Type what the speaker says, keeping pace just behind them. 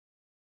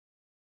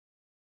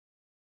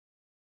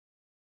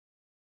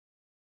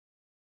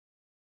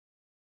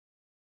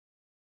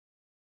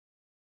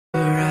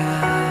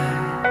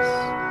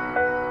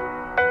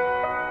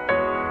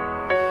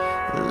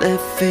let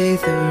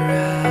faith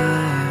arise.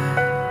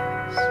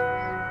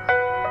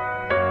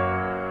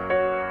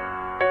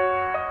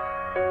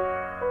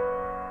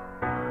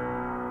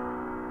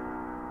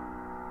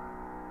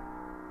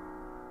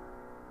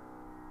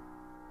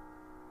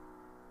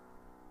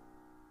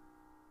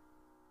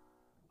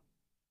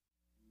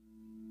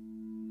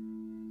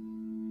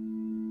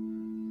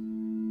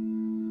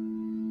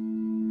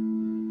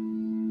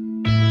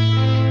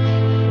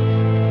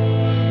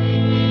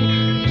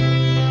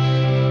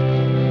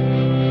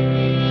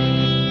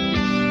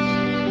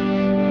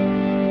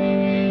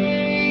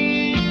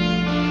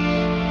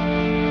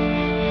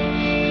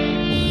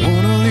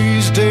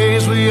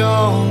 Days we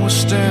all will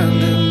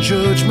stand in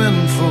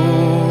judgment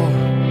for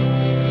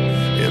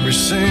every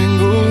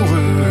single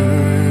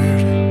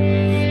word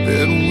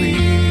that we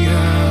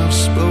have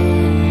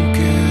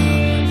spoken.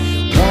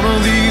 One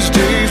of these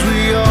days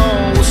we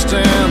all will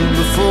stand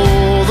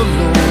before the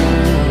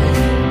Lord,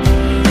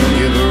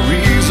 give a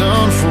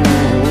reason for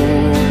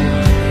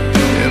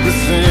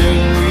everything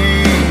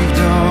we've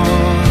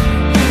done.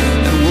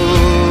 And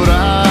what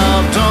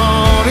I've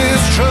done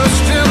is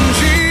trust in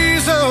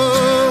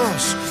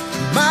Jesus,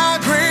 my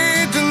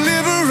great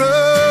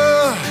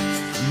deliverer,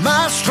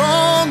 my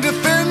strong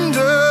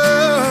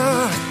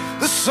defender,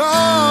 the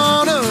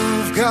Son of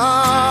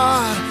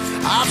God.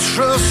 I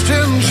trust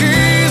in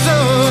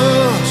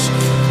Jesus,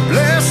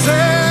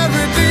 blessed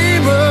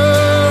Redeemer,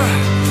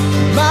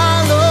 my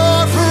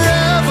Lord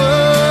forever,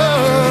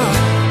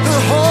 the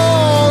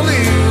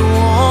Holy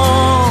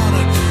One,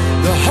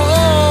 the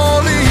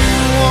Holy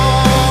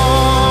One.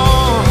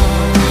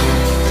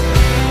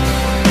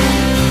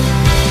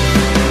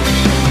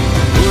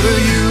 What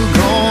are you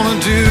gonna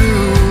do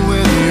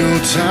when your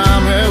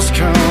time has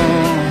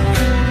come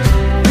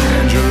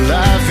and your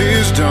life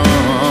is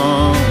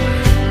done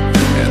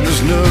and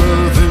there's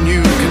nothing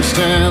you can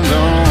stand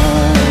on?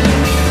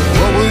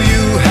 What will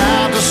you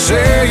have to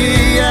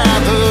say at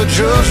the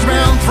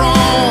judgment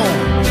throne?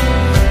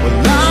 Well,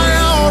 I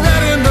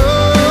already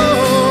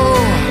know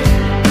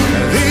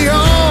the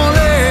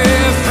only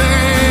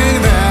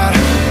thing that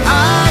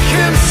I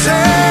can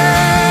say.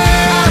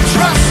 I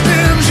trust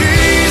in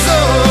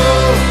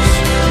Jesus,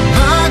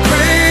 my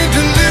great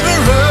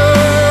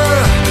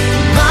deliverer,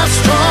 my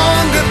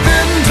strong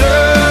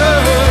defender,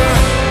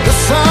 the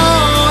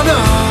Son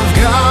of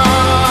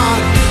God.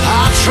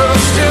 I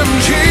trust in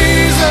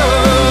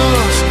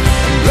Jesus,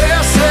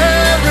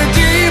 blessed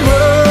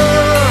Redeemer,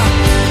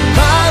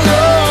 my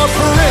Lord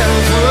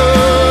forever,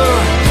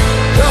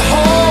 the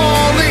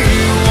Holy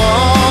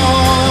One.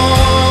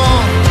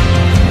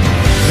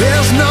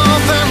 There's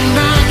nothing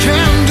I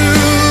can do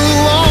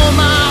on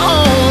my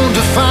own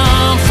to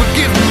find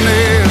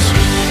forgiveness.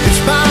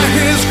 It's by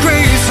His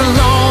grace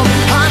alone.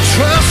 I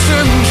trust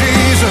in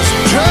Jesus,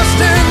 trust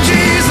in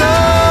Jesus.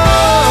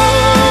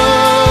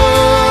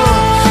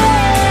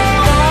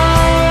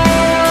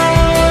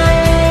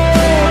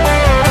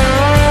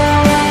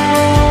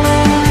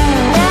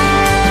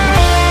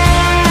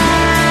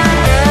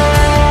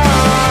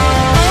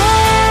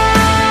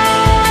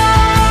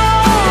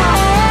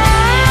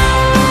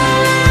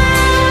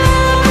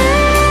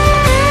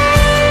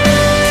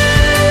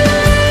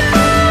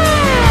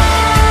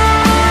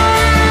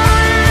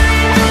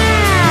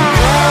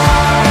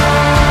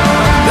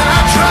 I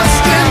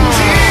trust in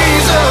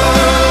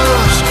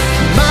Jesus,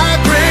 my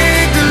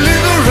great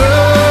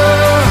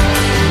deliverer,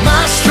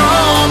 my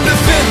strong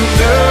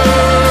defender,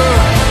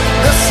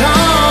 the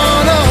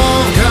Son of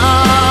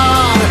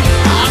God.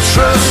 I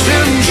trust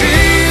in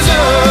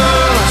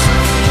Jesus,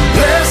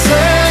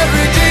 blessed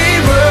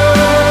Redeemer,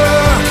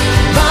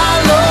 my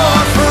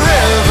Lord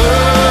forever,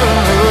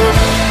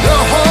 the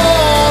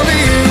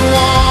Holy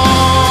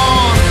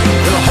One,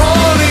 the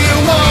Holy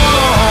One.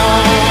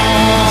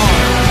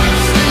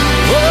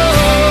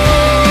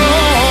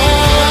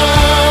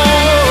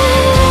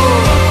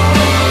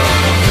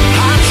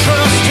 I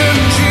trust in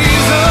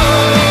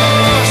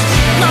Jesus,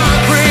 my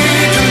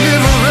great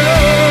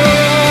deliverer,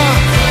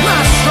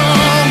 my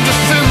strong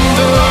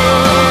defender,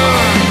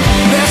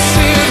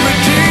 blessed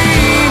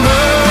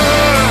Redeemer,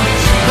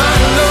 my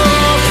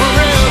Lord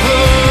forever.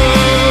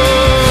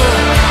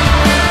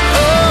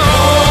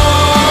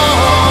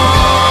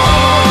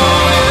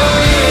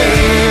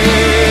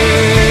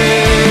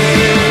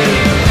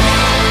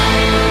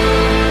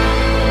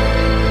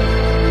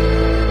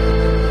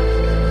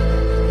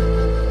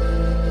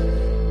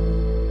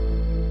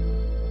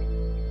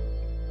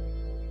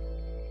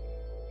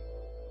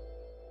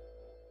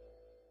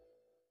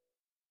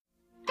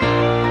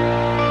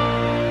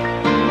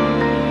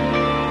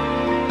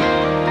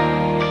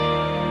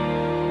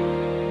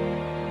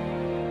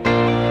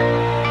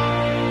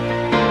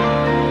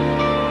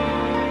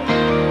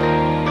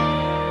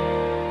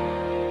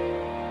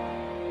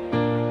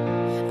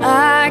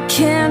 I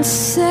can't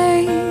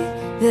say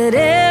that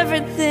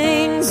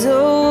everything's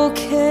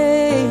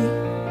okay,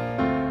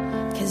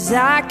 'cause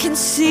I can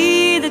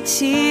see the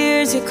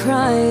tears you're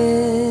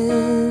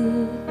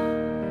crying.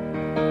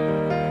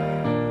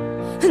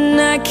 And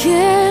I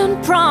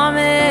can't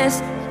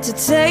promise to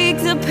take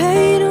the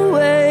pain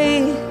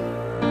away,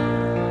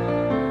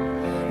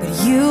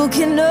 You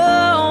can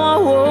know I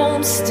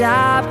won't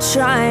stop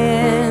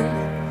trying.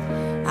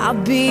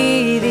 I'll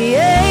be the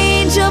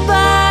angel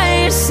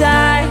by your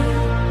side.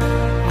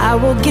 I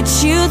will get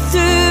you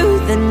through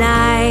the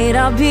night.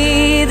 I'll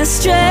be the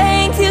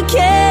strength you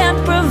can't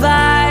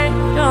provide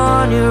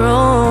on your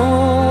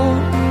own.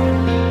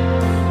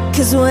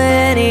 'Cause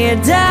when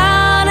you're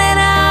down and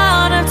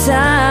out of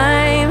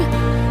time,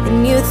 and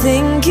you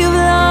think you've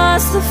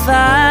lost the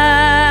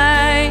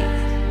fight,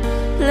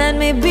 let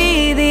me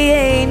be the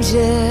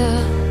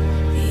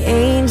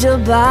angel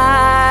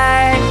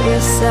by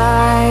your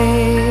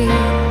side.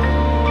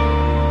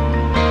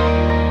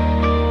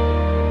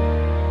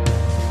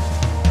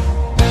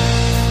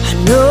 I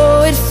know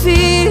it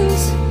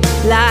feels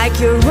like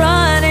you're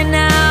running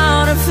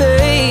out of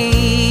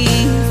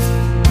faith,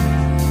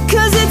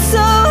 'cause it's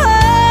so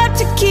hard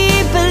to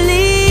keep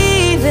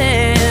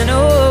believing.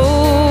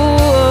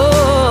 Oh,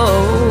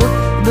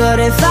 but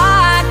if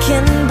I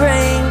can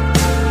bring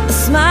a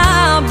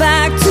smile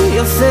back to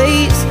your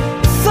face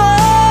for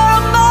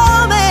a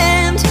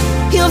moment,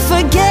 you'll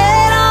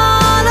forget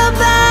all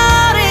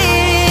about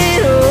it.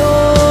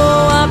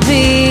 Oh, I'll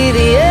be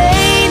the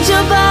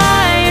angel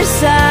by your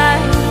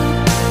side.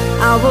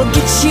 I will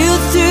get you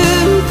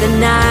through the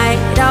night.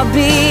 I'll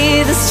be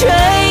the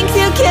strength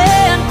you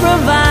can't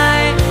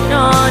provide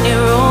on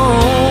your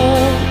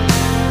own.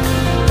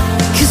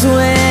 'Cause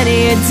when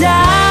you're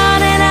down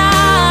and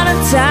out of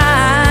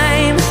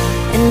time,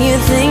 and you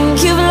think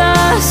you've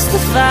lost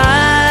the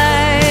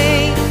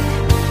fight,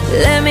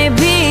 let me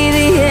be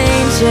the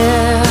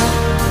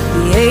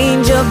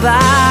angel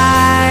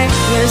by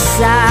your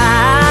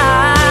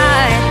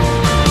side.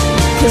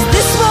 'Cause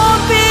this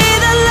won't be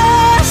the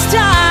last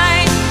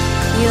time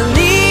you'll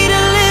need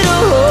a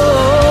little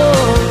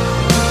hope,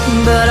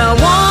 but I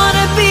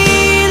wanna be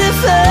the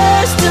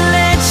first to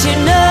let you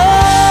know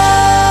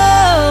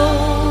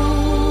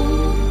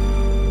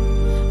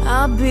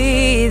I'll be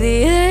the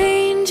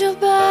angel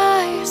by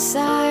your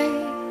side.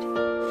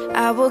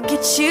 I will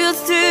get you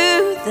through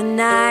the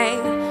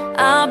night.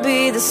 I'll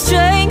be the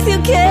strength you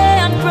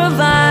can't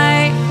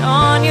provide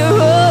on your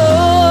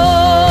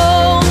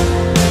own.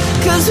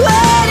 'Cause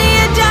when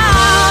you're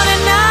down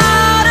and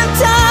out of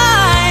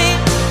time,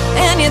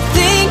 and you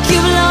think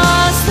you've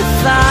lost the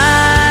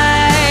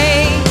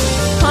fight,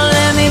 oh,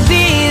 let me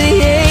be the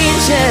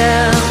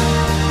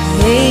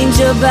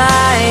angel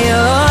by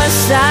your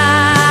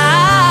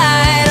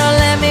side. Oh,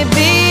 let me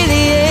be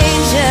the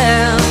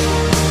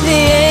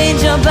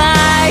angel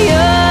by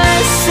your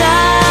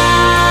side.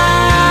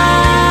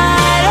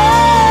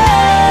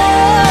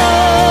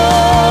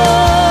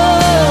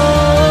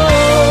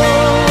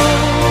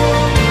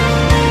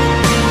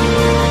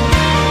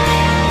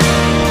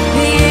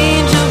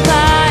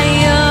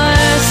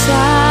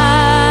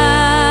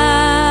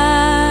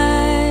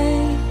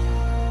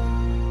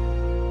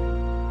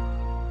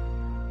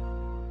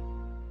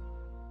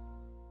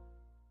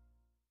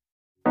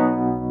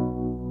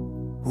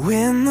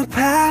 When the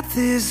path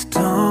is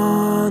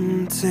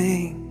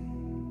daunting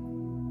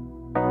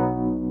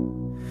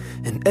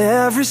and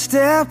every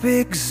step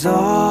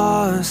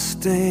exhausting,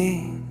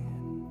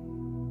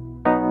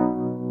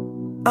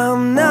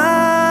 I'm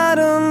not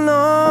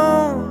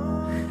alone,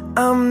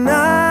 I'm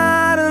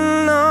not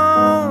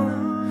alone,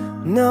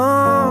 no,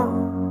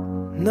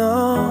 no.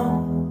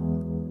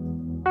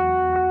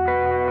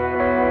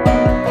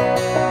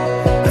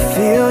 I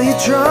feel you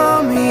draw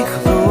me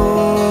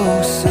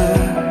closer,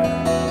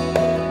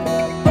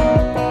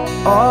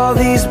 all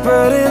these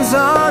burdens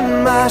on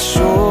my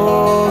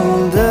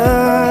shoulder.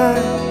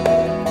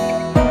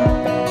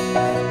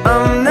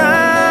 I'm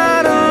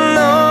not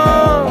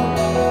alone,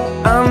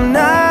 I'm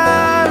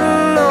not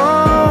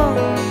alone.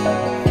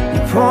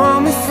 You pull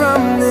me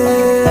from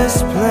this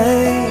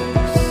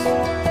place.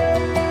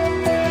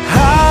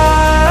 Hallelujah,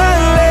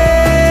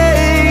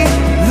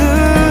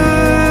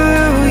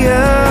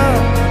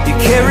 you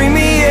carry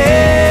me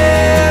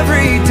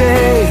every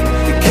day,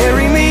 you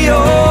carry me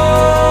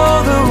all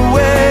the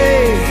way.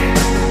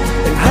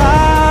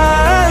 Hallelujah.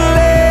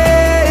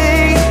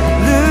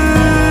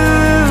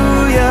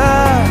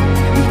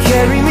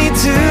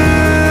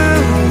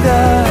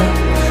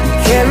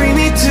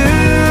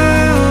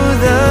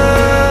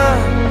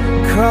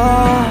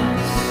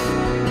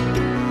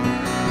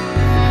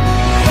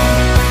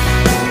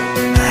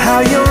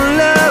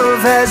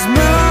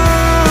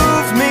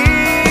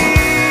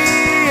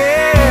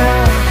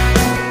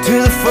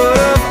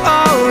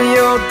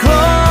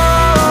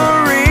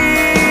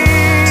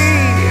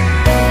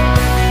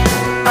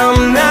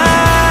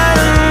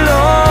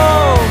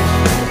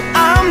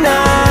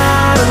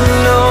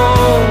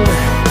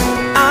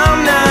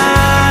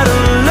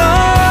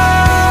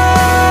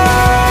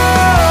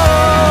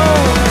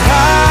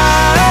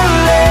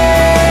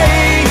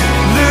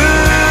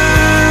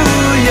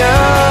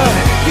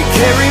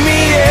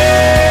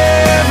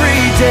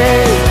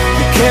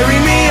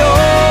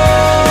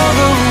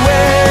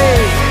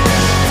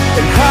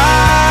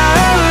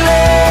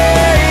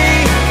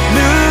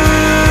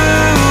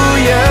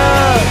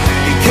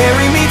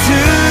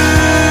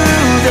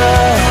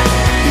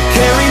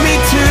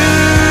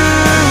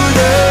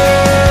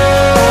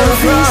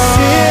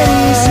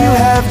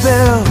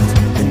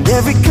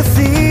 every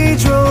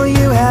cathedral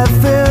you have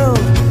filled.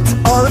 To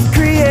all of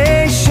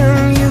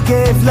creation you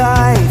gave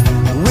life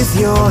with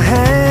your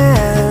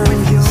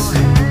hands.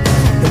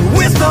 And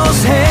with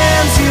those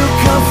hands you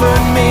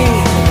comfort me,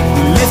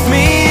 you lift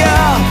me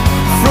up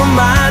from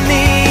my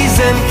knees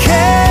and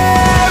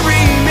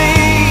carry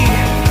me.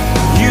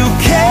 You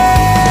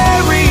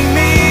carry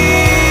me.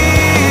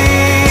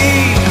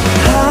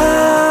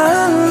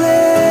 Hallelujah.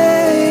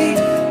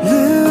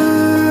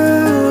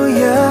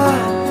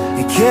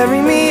 You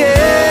carry me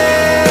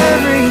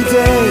every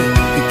day.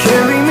 You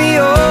carry me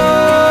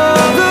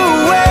all the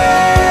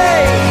way.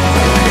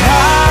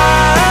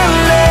 Hallelujah.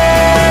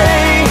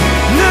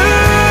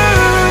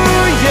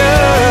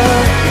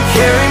 You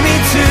carry me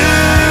to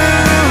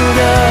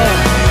the,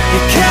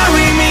 you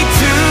carry me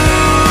to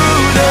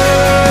the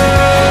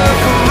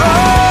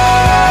cross.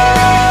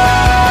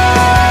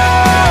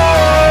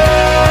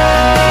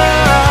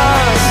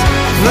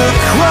 The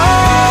cross.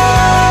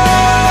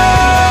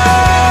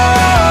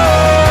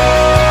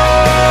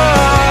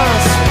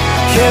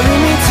 Carry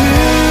me to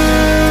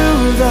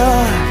the,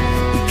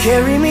 you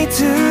carry me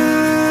to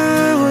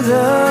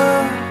the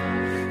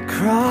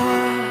cross.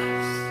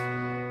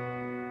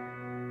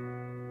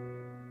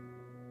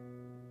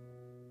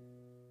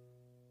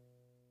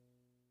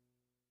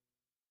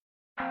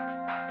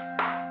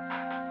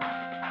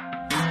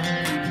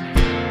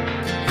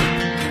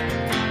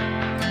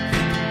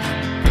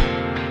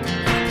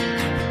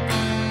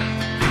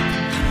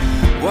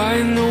 Why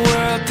in the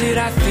world did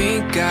I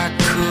think I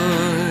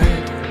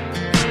could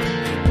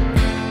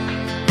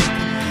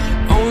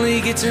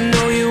only get to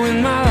know you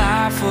when my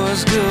life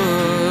was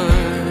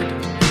good?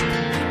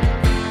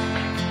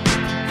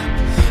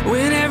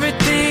 When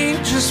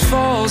everything just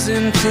falls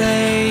in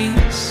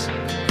place,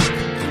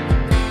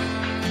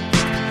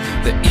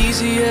 the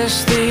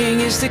easiest thing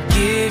is to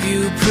give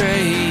you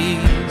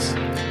praise.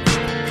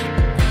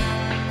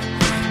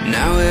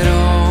 Now it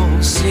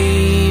all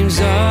seems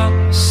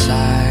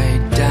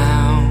upside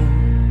down,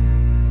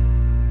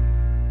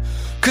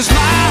 'cause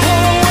my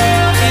whole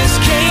world is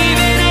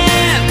caving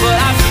in, but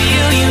I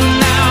feel you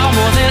now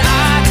more than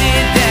I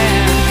did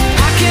then.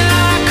 How can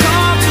I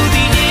come to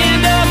the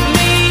end of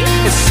me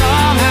and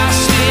somehow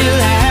still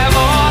have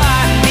all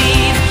I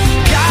need?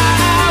 God,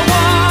 I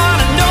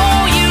wanna know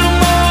you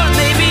more.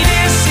 Maybe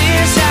this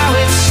is how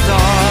it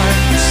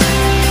starts.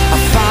 I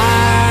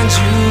find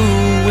you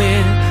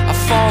when I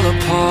fall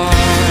apart.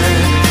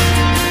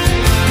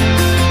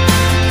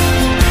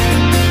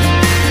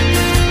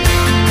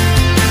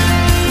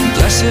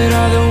 Blessed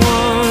are the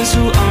ones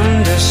who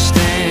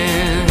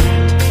understand.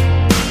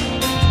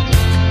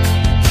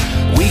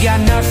 We got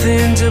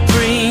nothing to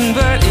bring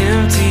but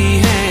empty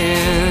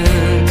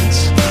hands.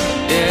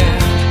 Yeah,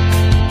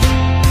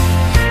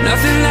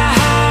 nothing to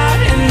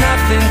hide and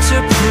nothing to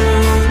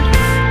prove.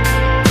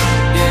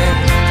 Yeah,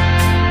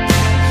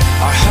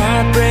 our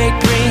heartbreak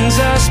brings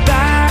us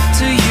back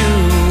to you.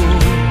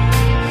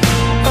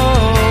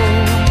 Oh,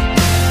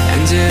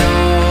 and it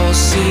all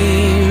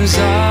seems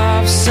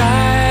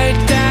upside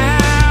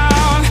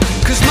down,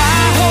 'cause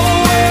my whole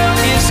world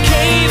is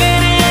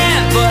caving in,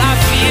 but I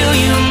feel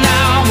you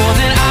now more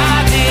than I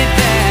did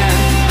then.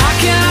 How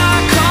can I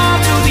come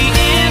to the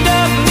end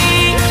of me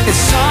and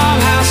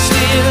somehow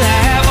still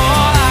have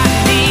all I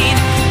need?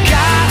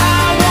 God, I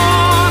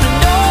wanna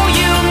know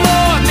you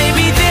more.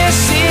 Maybe this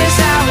is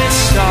how it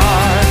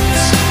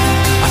starts.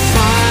 I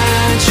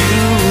find you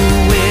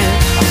when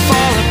I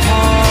fall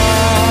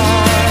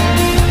apart.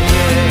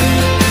 Yeah.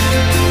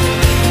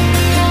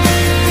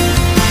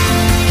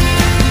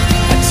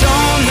 I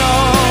don't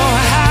know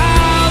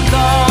how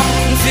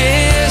long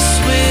this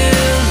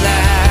will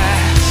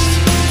last.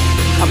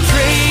 I'm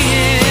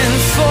praying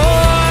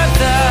for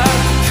the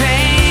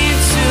pain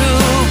to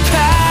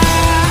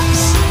pass,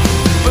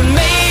 but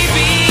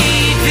maybe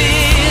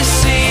this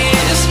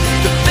is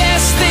the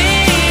best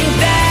thing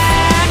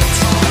that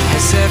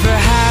has ever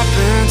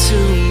happened to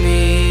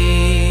me.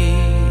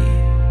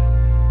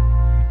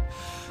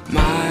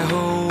 My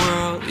whole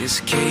world is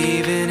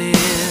caving in,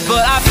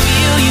 but I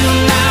feel you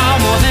now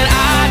more than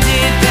I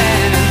did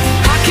then.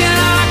 How can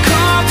I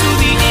come to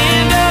the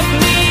end of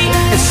me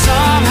and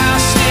somehow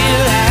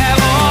still have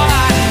all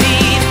I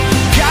need?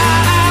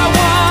 God, I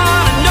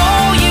wanna know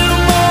you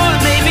more.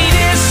 Maybe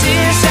this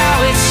is how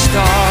it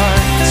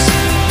starts.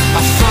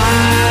 I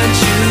find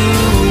you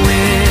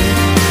when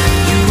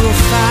you will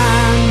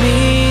find me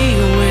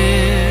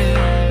when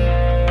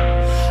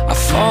I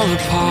fall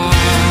apart.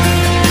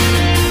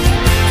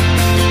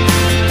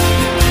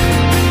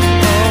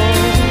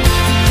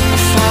 Oh, I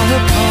fall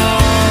apart.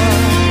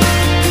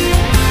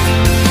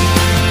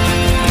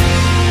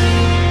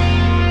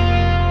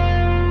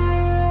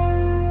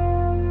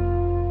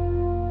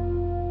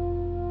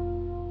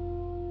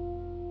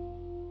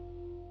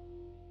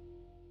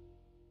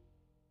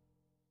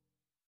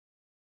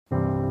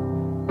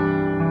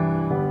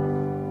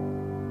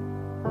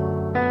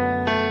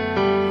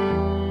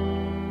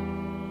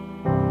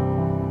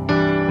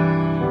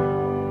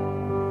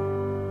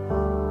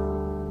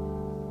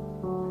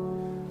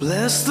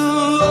 Bless the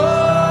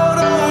Lord,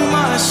 oh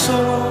my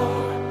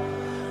soul,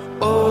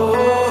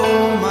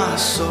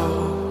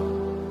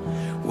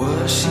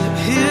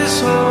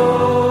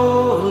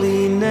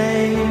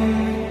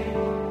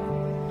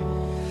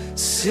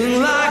 Sing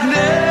like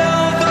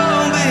never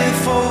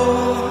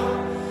before.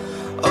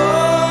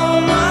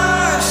 Oh,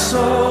 my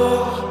soul,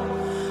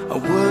 I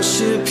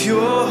worship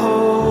your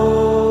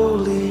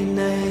holy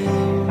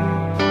name.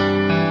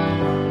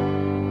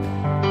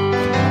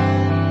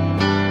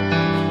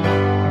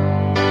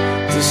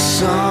 The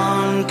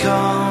sun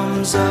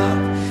comes up,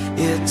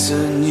 it's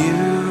a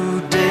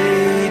new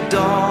day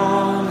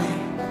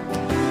dawning.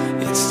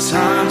 It's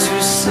time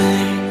to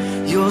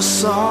sing your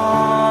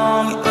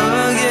song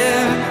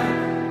again.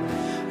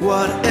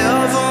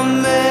 Whatever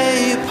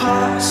may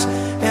pass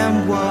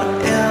and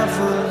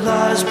whatever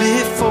lies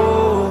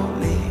before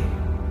me,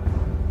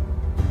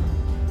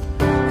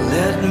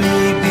 let me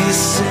be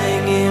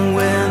singing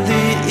when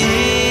the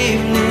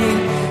evening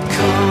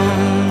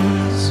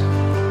comes.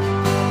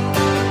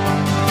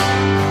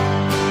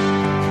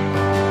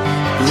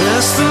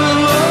 Bless the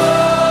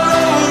Lord,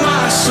 oh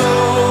my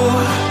soul,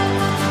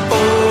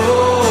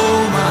 oh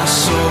my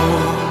soul,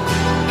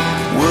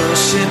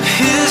 worship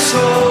His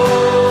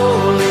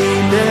holy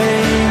name.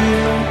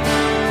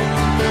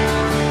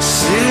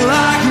 Sing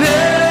like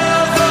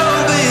never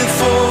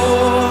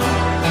before.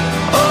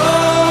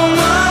 Oh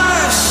my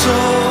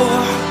soul,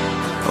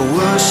 I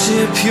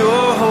worship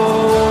your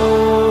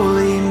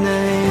holy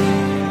name.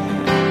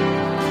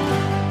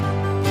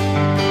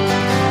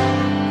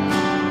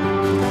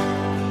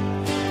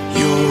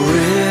 You're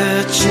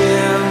rich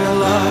in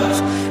love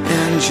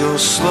and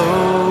you're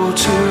slow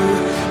to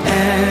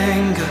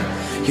anger.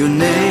 Your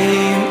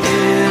name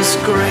is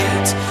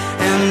great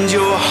and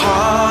your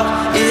heart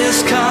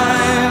is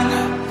kind.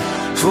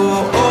 For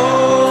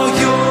all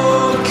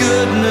your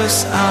goodness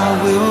I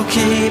will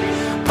keep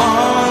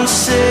on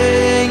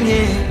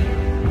singing.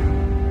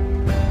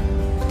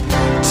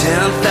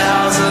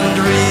 10,000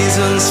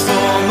 reasons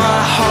for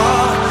my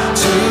heart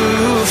to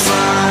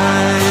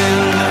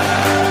find.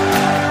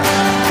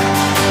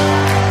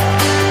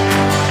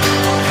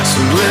 So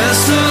bless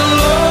the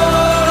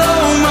Lord,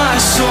 oh my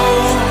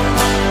soul,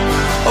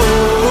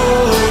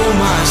 oh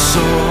my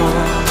soul,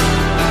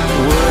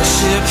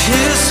 worship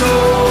His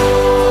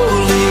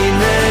holy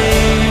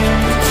name.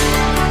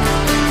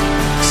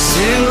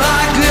 Sing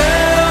like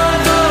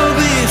never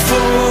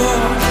before.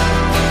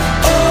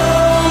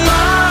 Oh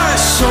my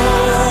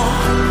soul,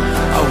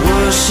 I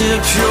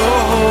worship your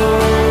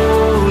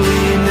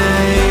holy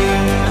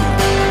name.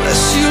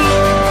 Bless you,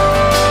 Lord.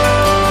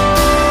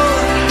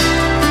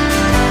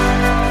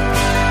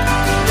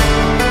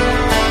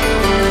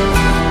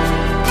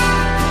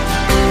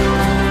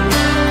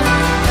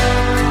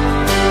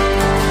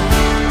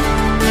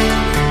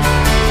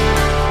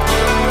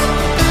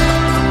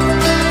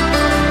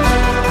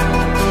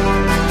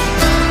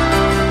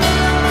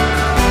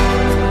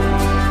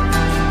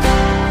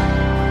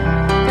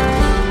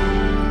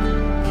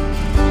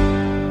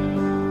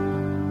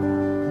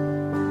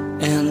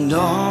 And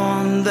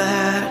on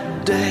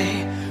that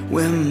day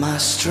when my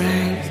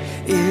strength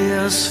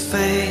is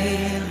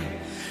failing,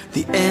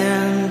 the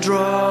end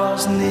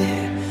draws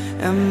near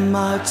and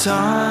my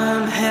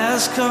time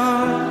has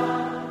come,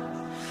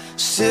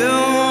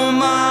 still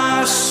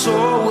my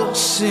soul will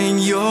sing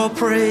your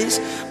praise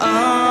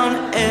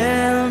unending.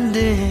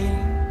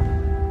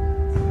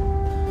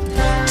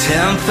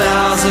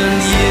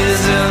 10,000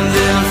 years and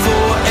then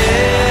forevermore,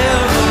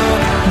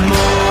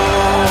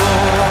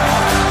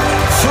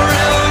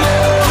 forevermore.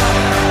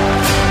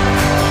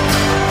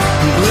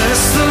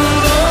 Bless the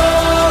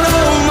Lord,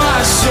 oh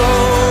my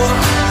soul,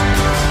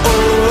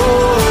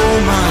 oh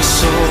my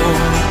soul,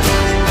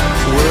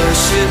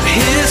 worship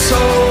His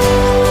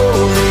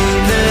holy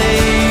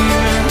name.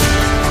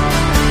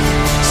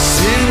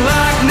 Sing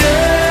like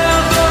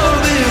never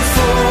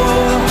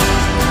before.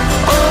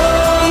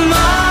 Oh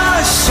my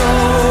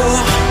soul,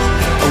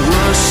 I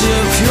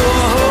worship your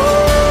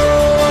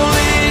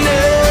holy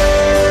name.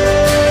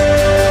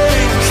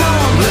 Come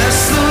on, bless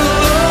the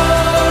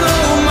Lord,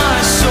 oh my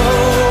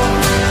soul,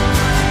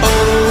 oh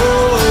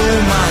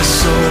my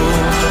soul,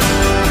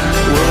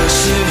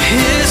 worship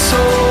His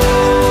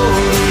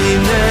holy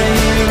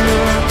name.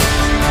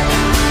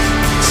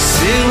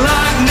 Sing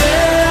like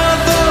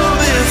never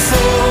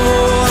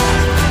before.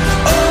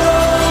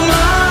 Oh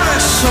my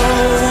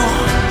soul,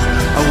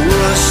 I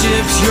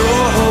worship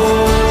your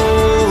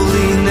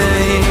holy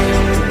name.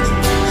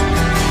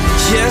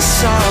 Yes,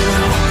 I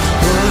will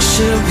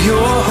worship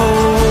your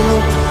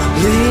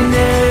holy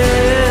name.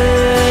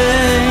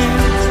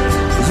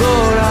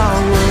 Lord, I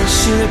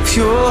worship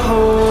your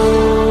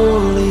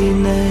holy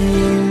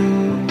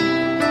name.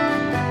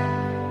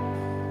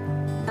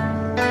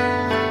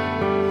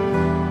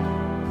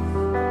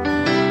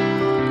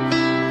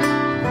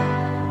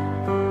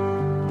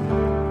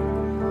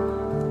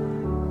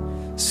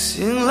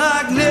 Sing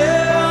like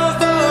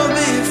never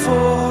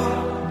before.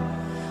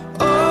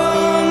 Oh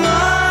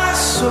my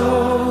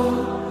soul,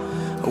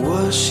 I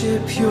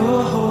worship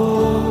your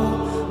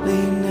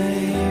holy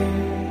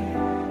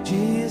name.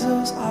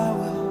 Jesus, I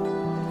will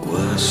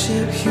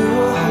worship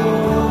your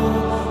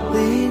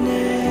holy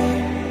name.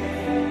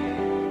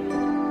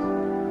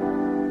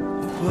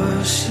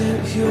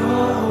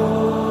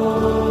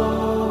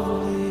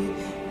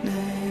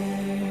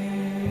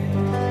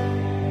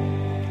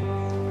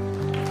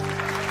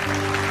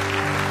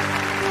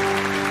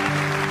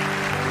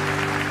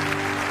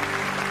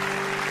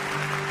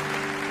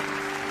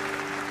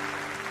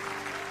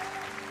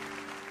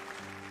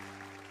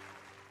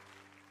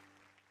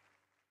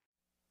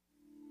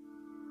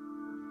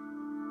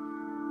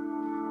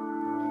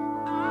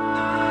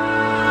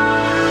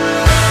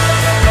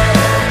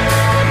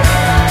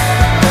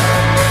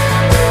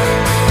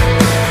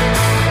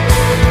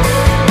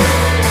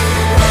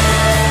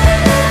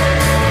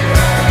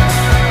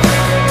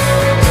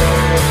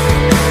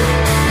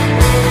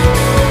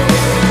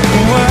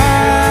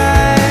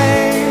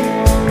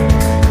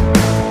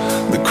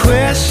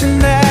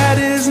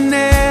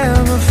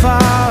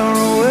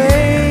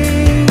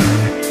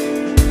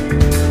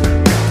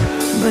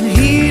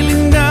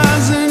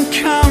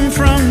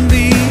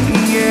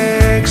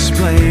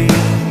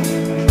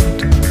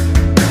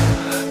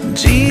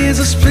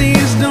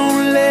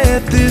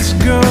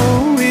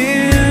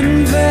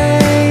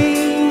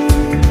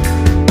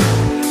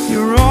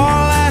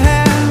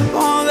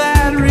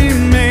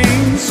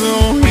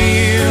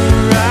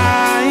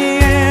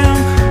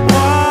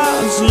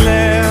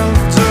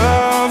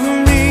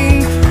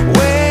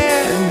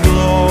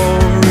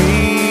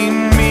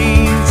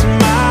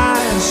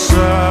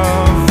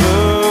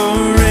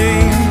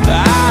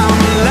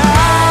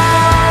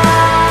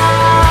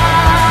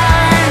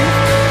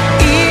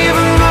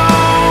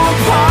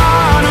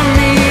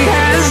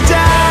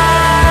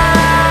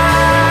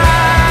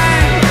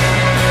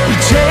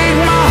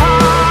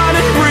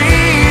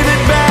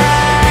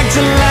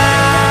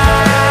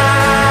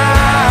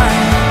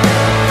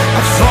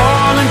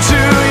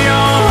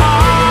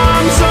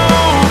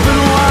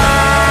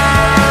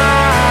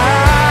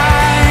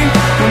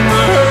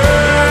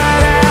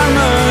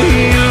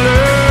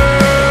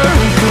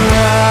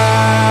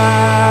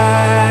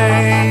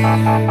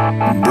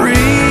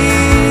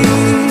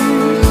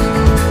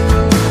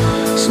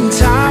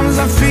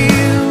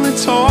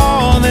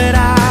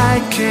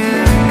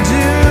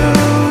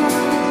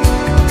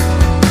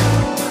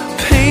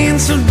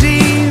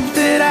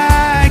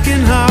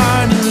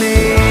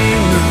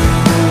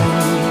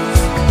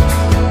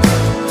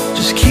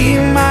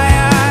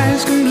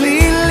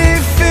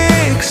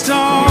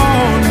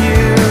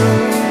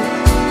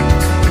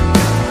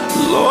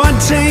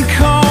 take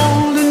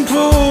hold and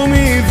pull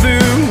me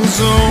through.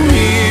 So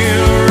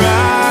here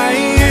I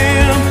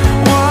am,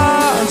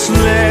 what's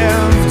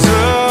left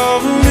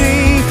of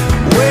me,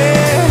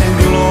 where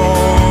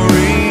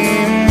glory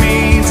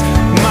meets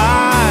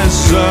my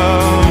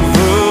suffering.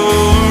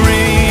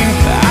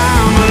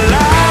 I'm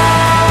alive,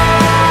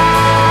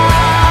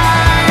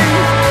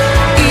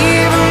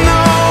 even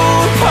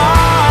though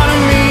part of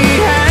me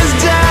has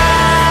died.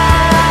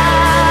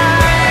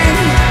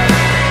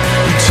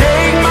 You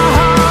take my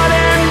heart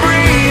and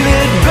breathe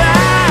it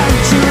back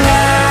to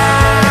life.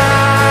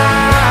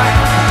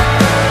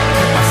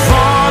 I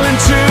fall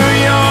into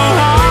your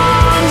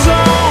arms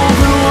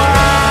open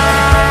wide,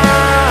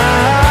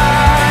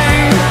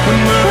 when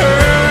the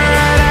hurt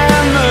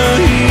and the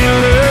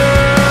healer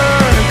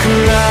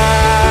collide.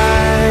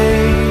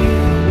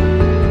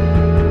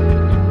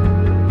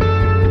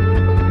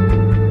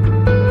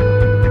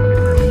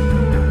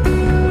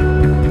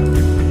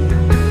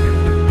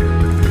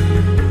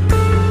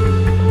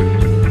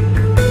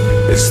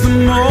 It's the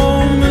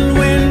moment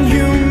when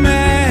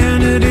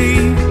humanity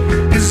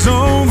is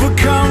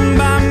overcome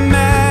by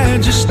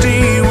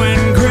majesty,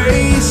 when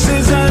grace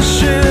is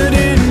ushered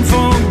in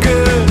for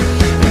good,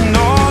 and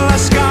all our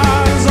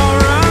scars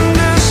are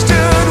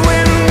understood,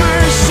 when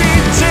mercy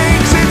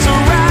takes its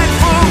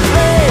rightful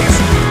place,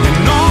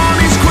 and all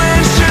these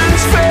questions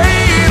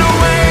fade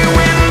away,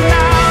 when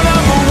out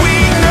of our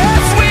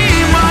weakness we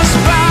must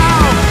bow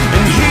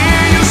and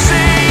hear you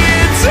say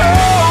it's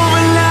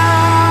over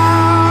now.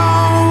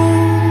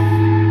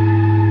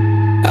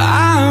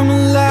 I'm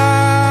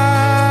alive,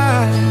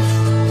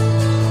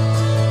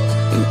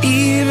 and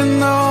even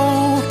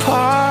though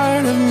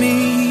part of me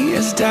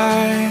has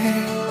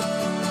died,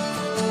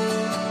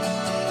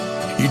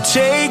 you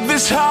take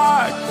this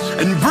heart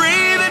and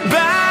breathe it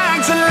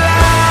back to life.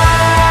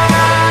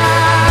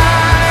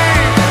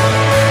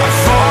 I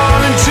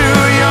fall into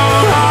your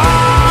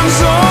arms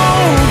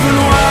open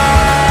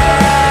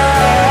wide,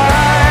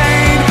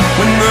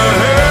 when the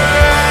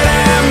hurt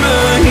and the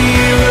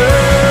healer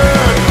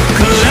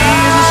collide.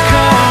 Jesus,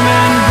 come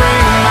and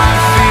break my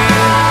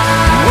fear,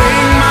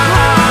 wake my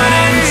heart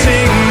and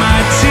take my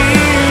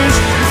tears,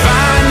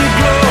 find your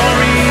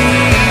glory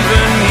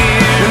even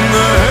here, when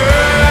the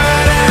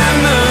hurt and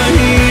the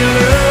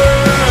healer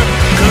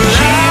collide.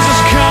 Jesus,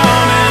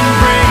 come and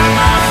break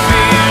my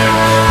fear,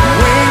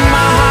 wake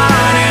my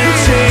heart and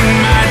take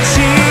my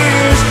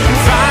tears,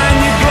 find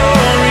your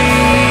glory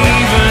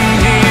even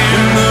here,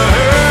 when the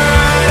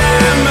hurt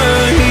and the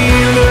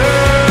healer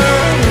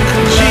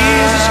collide.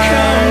 Jesus,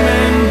 come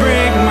and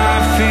break my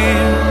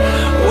fear,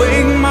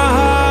 wake my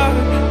heart,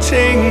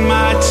 take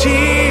my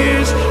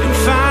tears, and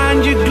find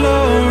your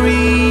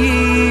glory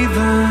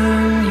even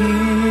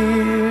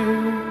here.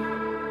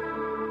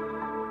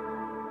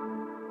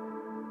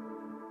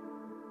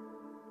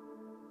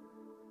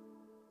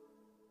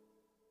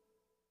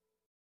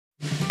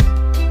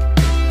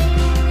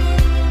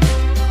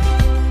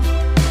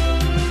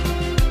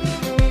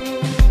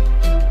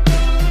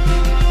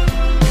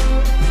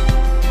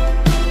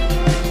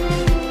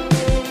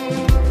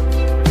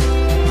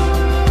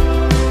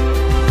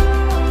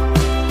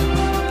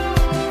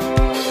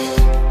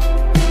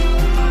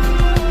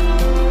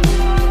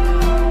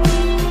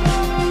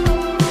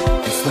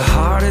 It's the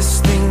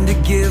hardest thing to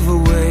give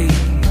away,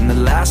 and the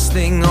last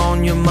thing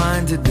on your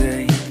mind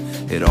today.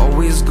 It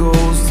always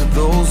goes to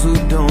those who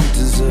don't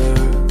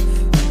deserve.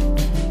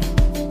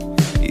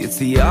 It's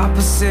the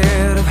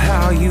opposite of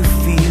how you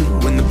feel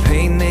when the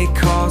pain they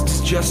caused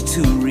is just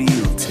too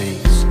real.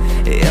 Takes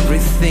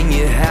everything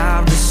you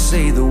have to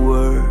say the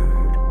word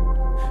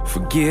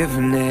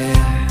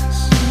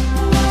forgiveness.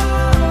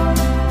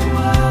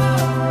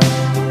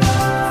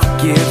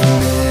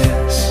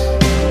 Forgiveness.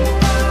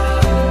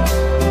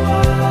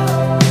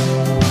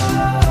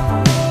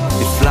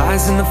 It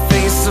flies in the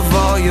face of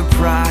all your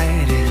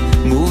pride.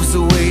 It moves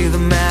away the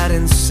mad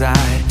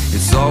inside.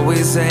 It's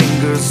always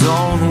anger's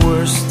own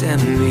worst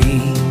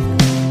enemy.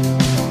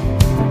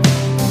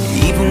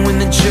 Even when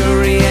the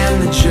jury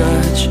and the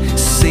judge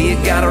say you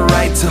got a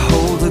right to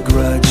hold a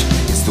grudge,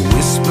 it's the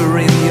whisper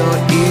in your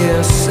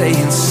ear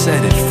saying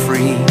set it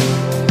free.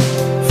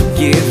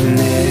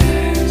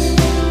 Forgiveness.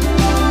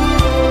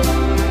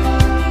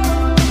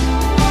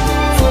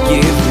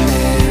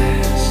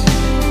 Forgiveness.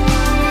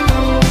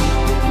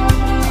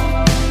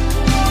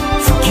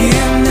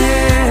 Forgiveness.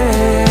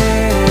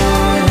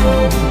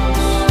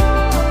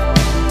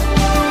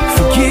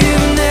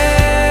 Forgiveness.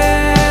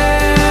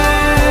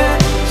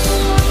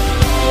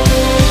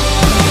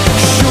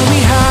 Show me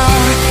how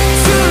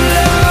to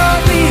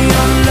love the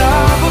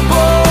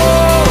unlovable.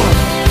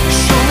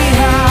 Show me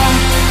how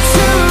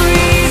to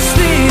reach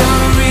the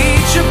unreachable.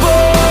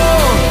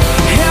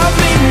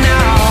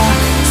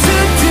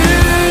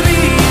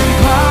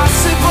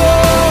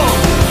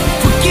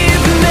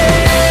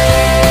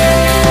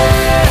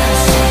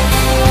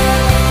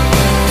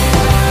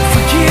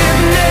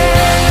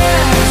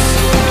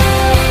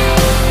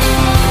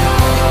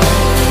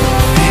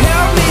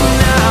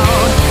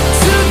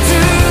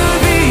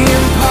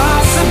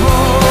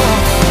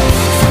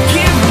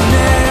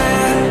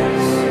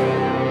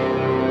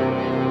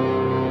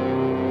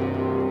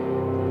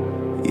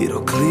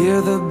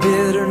 clear the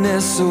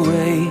bitterness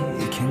away.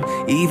 It can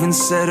even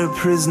set a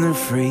prisoner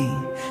free.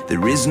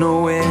 There is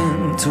no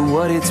end to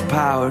what its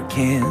power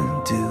can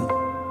do.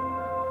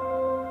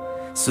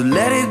 So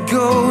let it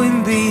go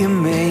and be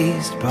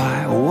amazed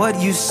by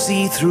what you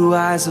see through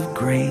eyes of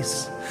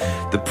grace.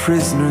 The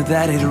prisoner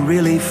that it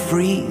really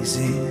frees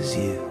is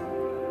you.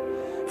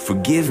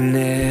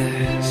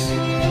 Forgiveness.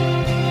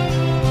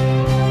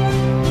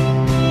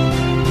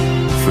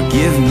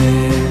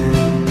 Forgiveness.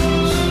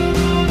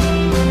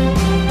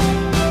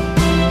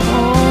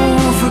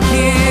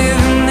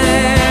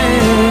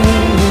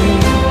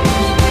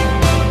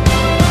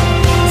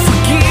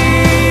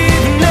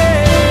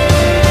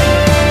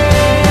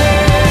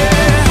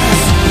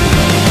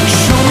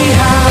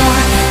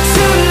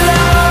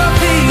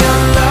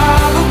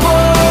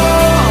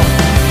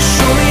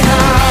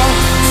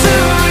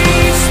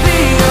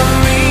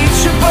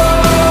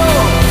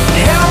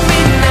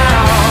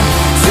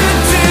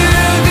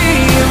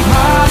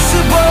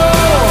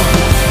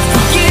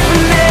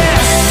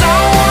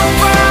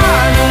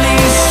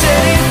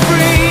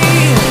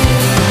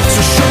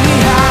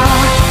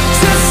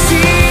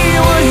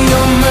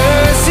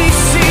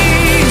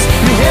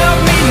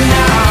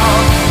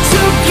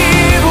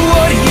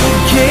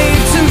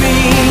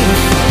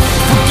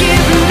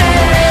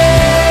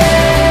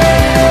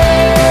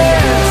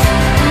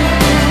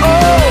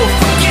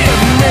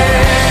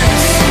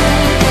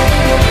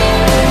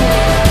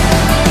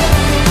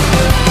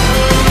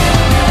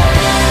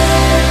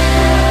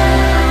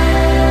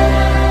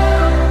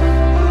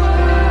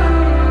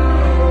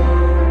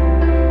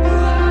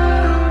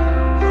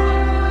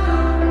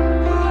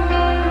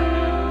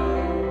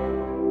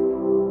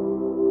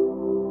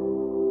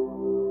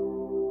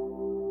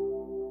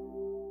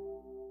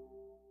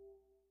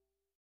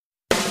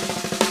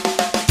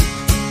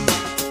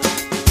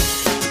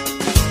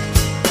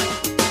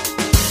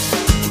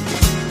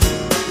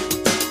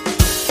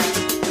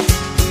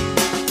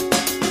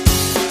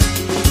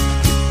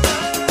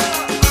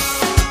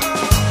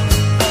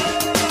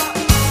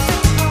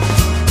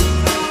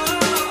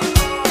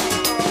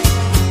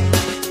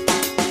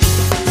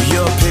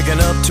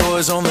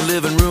 On the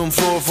living room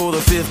floor for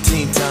the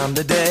 15th time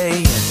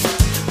today.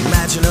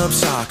 Matching up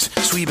socks,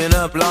 sweeping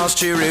up lost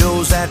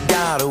Cheerios that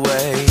got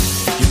away.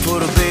 You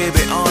put a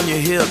baby on your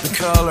hip and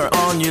color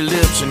on your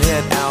lips and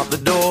head out the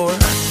door.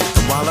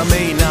 And while I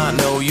may not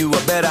know you, I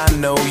bet I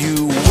know you.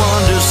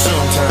 Wonder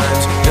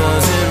sometimes,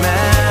 does it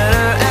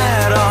matter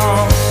at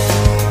all?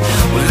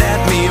 Well, let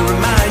me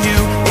remind you,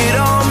 it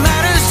all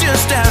matters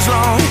just as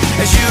long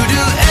as you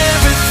do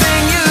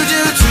everything you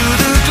do to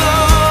the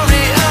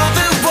glory of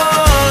the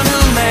one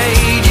who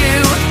made you.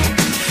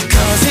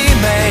 'Cause he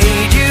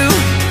made you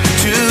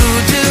to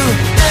do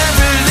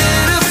every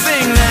little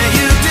thing that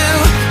you do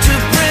to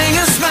bring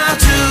a smile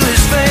to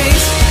his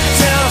face.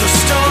 Tell the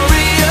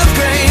story of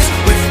grace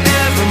with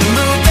every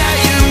move that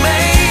you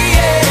make,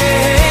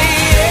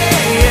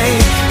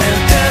 and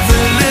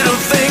every little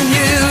thing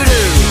you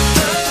do.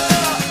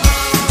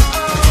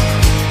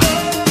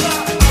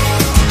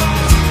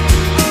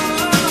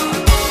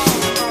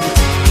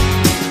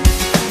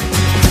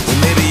 Well,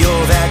 maybe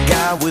you're that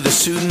guy with a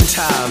suit and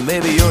tie.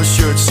 Maybe your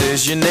shirt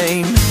says your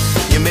name.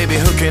 You may be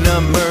hooking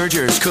up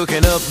mergers,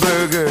 cooking up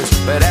burgers,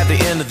 but at the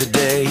end of the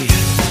day,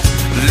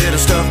 little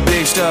stuff,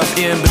 big stuff,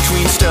 in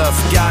between stuff,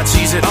 God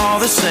sees it all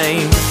the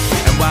same.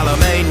 And while I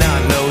may not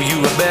know you,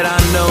 I bet I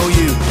know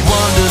you.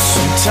 Wonder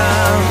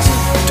sometimes,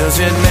 does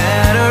it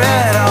matter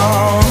at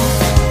all?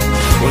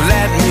 Well,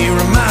 let me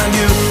remind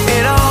you,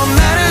 it all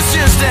matters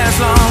just as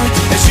long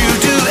as you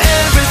do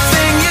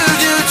everything you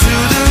do to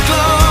the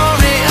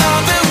glory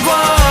of the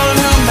one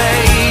who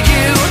made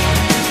you.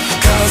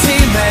 'Cause he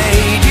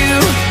made you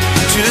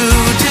to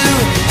do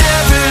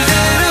every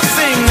little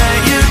thing that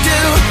you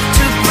do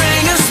to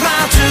bring a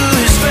smile to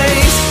his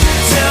face.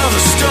 Tell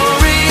the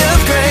story of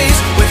grace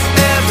with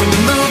every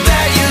move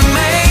that you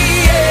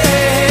make,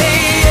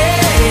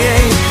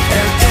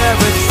 and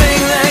everything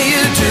that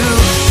you do.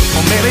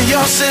 Or maybe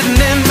you're sitting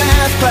in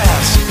math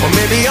class, or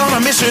maybe on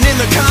a mission in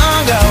the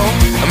Congo,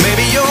 or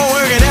maybe you're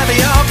working at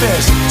the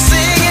office,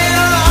 singing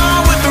along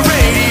with the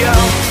radio.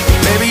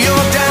 Maybe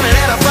you're dining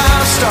at a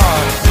 5-star,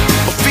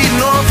 or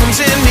feeding orphans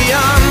in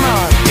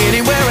Myanmar.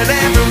 Anywhere and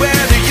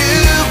everywhere that you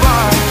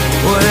are,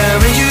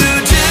 whatever you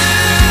do,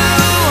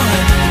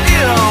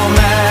 it all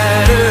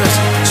matters.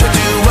 So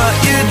do what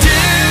you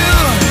do,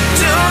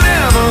 don't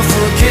ever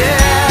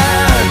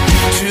forget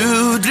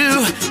to do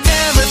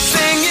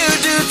everything you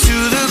do to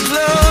the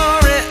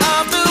glory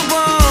of the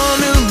one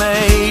who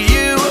made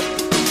you.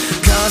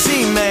 'Cause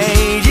he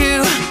made you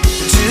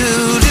to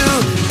do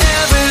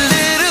every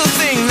little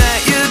thing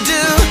that you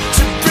do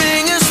to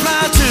bring a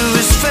smile to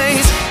his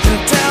face and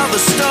tell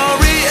the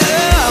story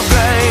of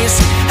grace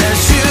as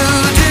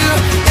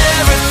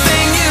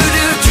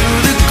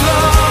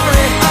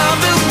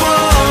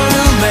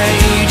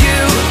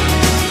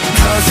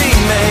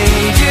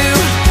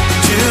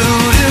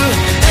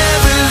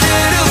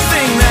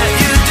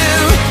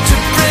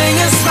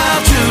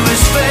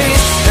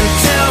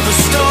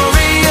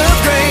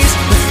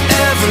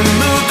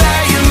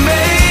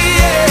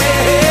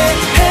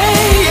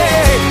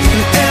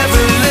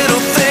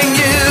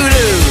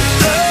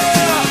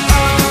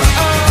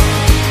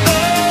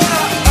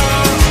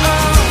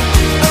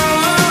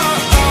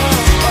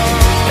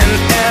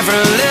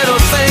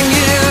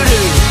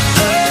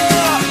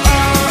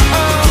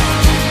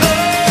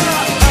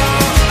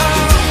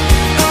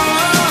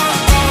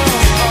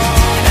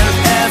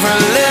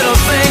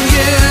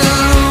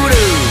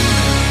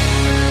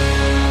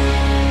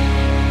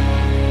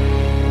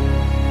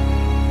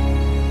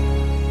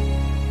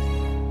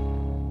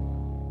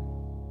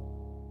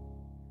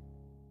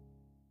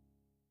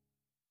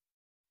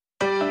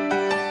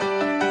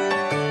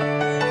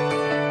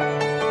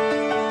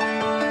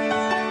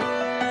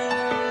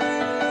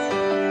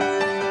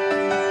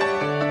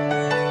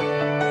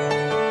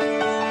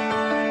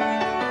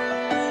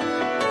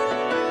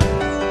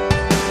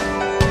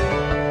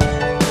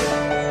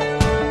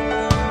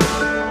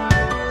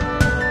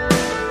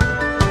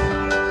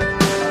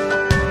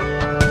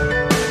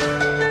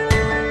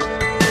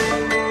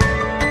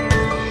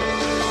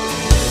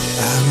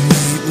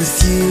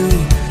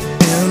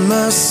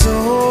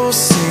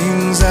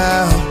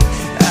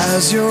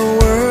as your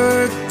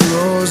word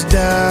throws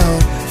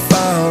down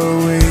far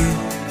away.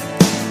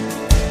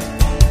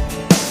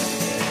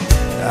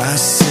 I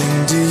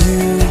sing to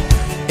you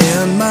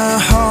and my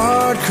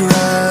heart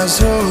cries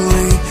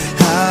holy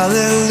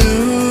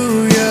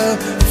hallelujah.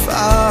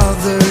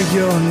 Father,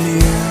 you're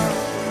near.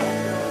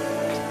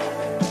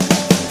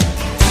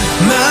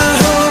 My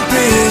hope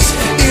is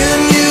in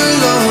you,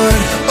 Lord,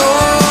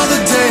 all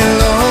the day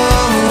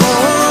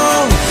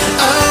long.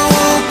 I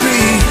won't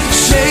be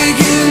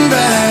shaken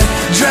by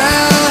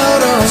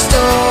drought or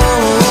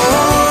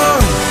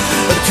storm.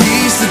 A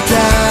peace that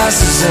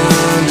passes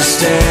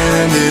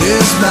understanding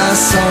is my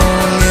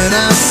song, and I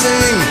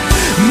sing.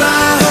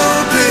 My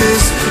hope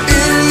is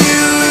in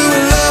you,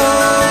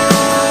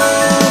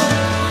 Lord.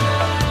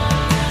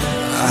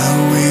 I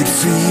wait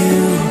for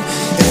you,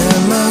 and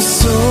my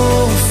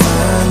soul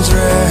finds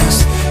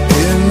rest.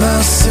 In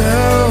my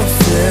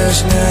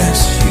selfishness,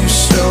 you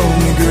show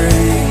me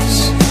grace.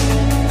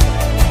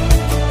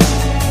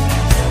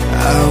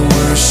 I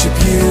worship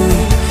you,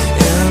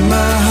 and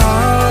my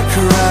heart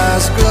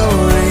cries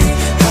glory,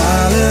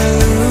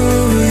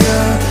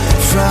 hallelujah.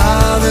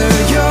 Father,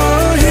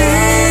 you're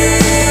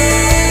here.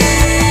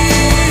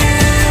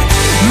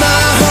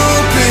 My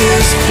hope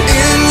is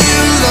in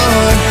you,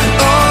 Lord,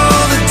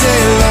 all the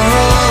day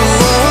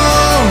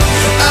long.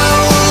 I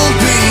won't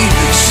be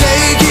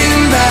shaken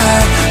by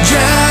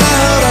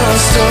drought or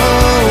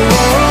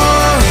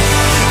storm.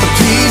 A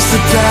peace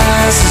that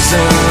passes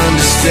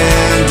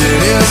understanding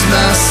is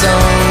my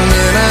song,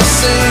 and I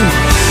sing.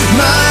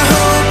 My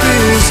hope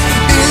is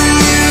in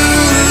you,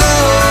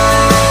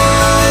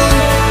 Lord.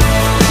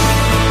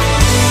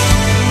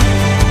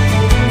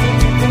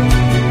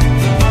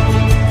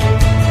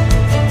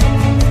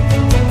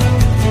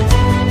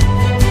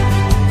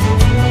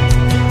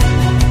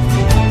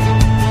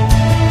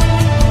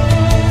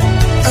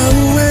 I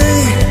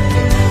wait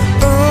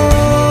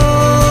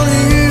on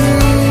you.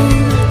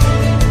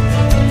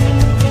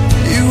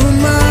 You are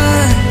my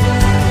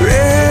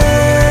refuge.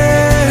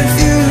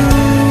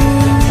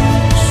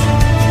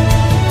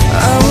 I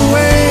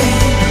wait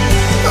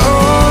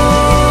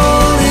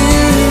on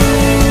you.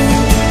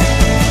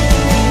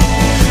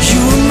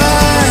 You are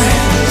my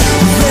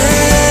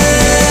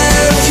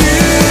refuge.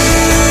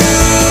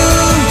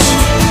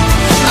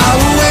 I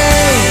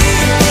wait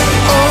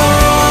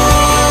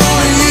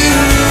on you.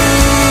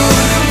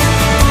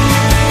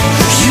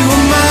 You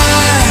are my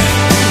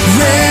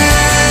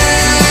refuge.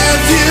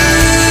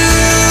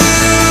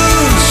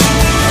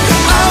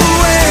 I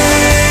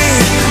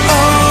wait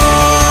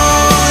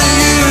on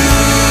you.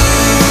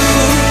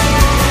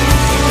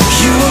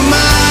 You are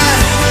my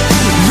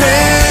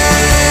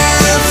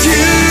refuge.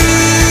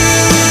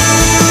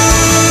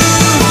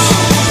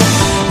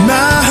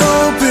 My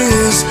hope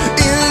is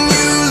in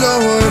you,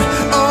 Lord,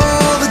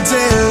 all the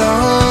day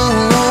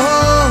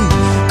long.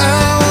 I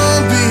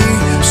won't be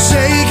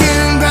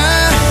shaken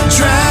by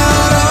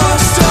drought or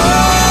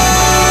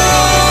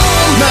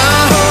storm. My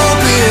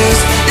hope is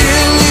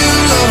in you,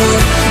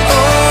 Lord,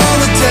 all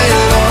the day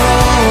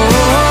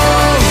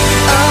long.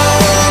 I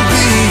won't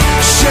be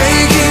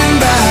shaken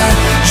by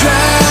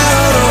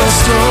drought or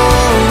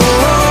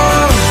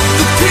storm.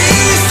 The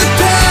peace that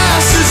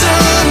passes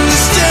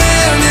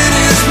understanding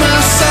is my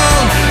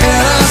song,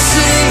 and I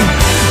sing.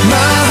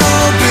 My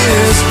hope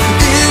is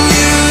in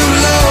you,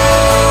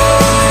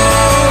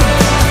 Lord.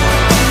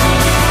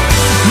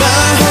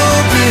 My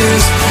hope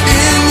is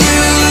in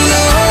you,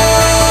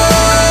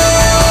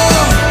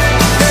 Lord.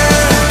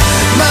 Yeah.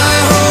 My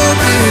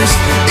hope is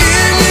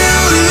in you,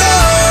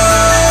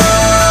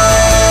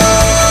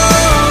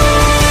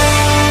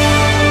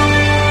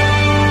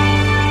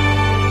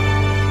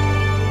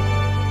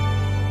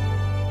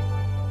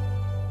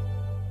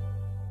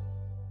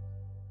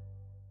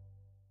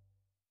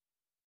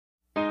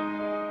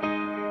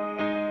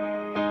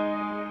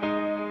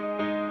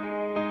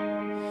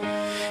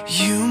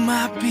 You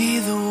might be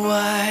the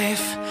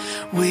wife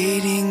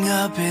waiting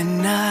up at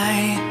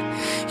night.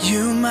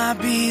 You might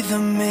be the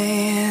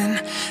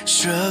man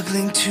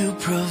struggling to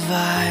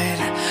provide,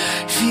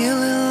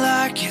 feeling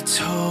like it's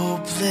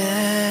hopeless.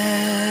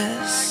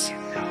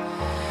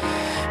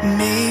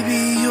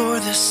 Maybe you're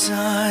the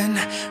son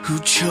who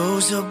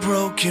chose a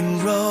broken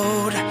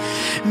road.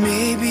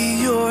 Maybe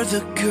you're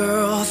the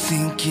girl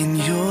thinking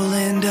you'll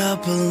end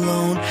up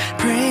alone,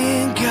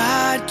 praying,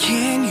 God,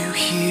 can you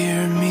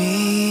hear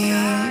me?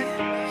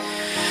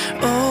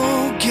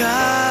 Oh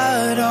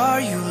God,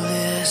 are you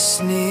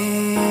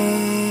listening?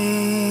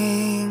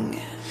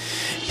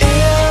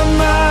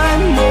 Am I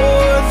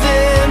more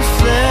than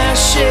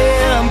flesh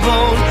and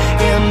bone?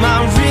 Am I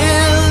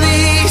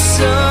really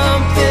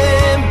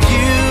something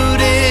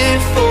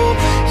beautiful?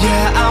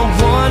 Yeah, I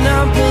wanna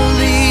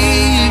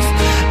believe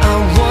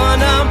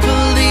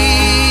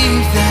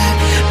that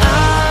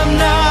I'm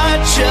not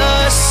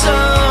just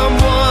some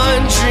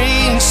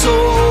wandering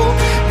soul,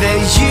 that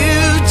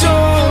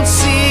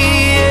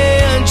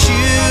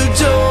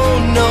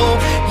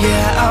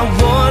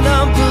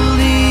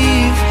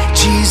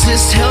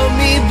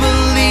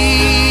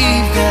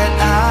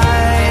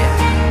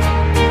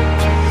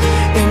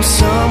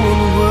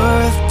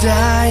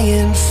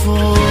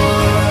for.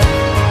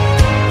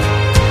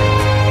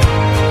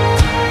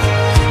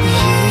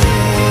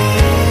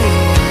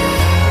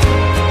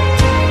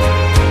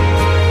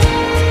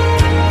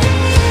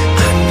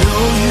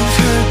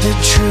 The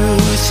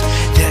truth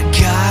that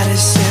God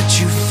has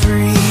set you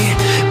free,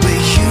 but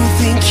you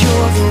think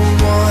you're the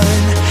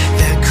one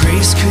that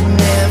grace could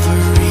never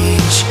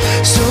reach.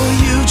 So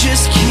you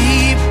just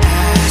keep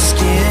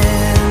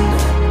asking,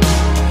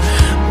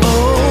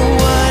 oh,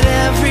 what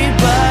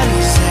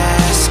everybody's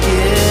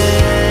asking.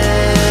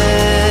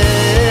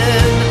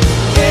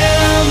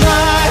 Am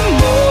I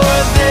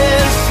more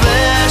than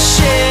flesh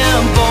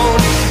and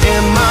bone?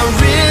 Am I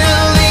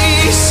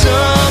really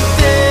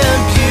something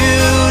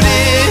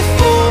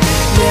beautiful?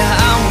 Yeah,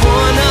 I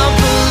wanna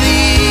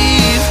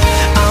believe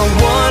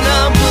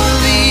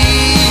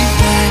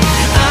that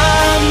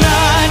I'm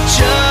not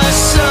just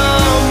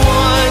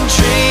someone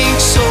drink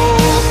soul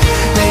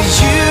that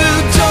you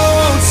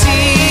don't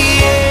see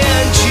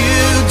and you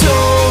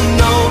don't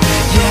know.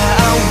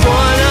 Yeah, I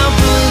wanna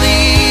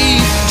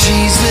believe.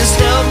 Jesus,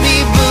 help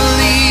me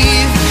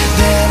believe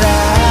that I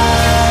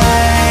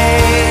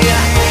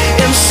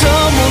am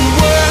someone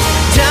worth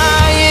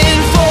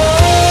dying for.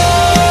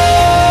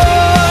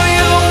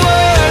 You're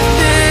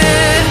worth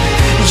it.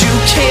 You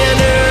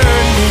can't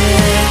earn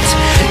it.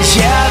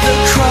 Yeah, the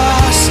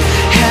cross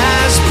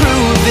has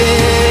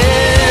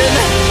proven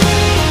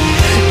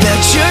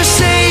that you're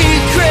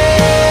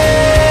sacred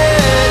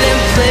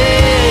and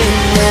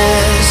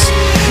blameless.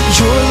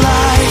 Your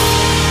life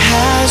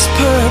has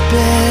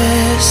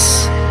purpose.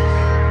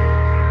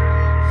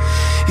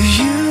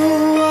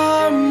 You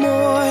are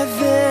more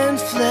than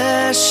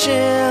flesh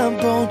and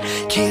bone.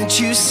 Can't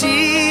you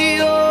see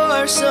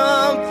you're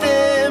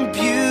something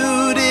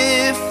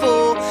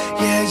beautiful?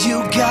 Yeah,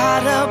 you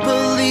gotta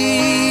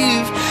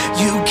believe.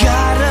 You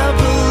gotta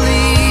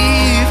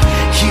believe.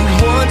 He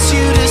wants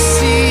you to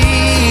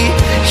see.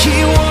 He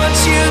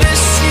wants you to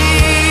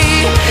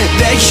see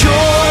that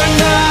you're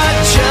not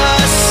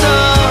just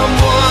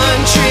someone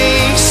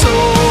drink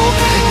soul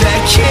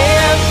that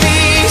can't be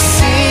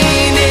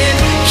seen and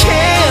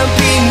can't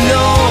be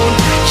known.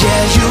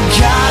 Yeah, you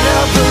gotta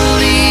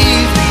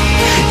believe.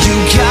 You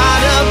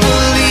gotta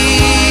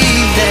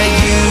believe that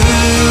you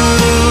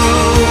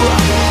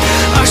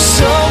are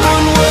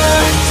someone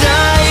worth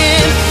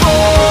dying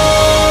for.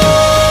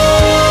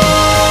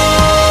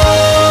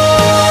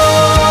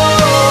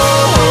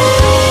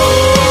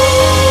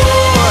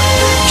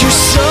 You're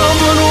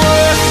someone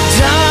worth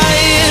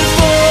dying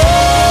for.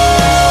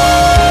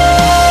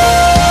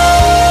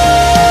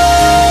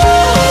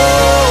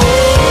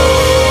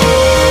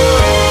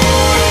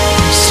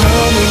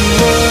 Someone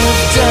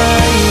worth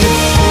dying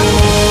for.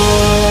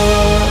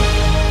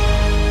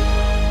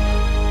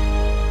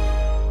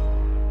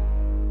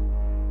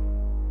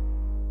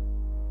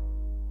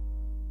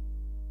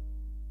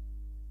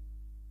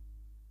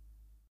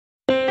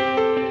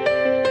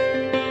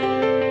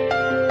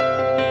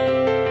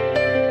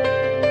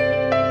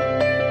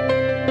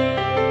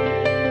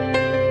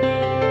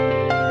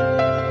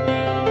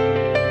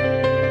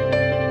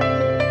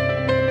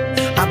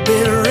 I've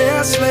been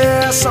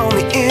restless on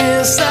the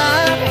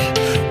inside,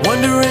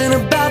 wondering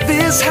about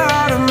this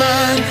heart of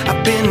mine.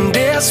 I've been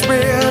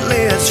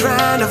desperately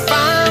trying to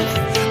find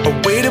a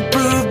way to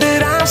prove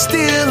that I'm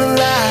still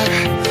alive.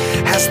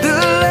 Has the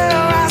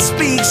love I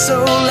speak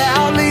so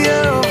loudly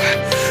of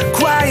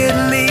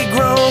quietly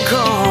grown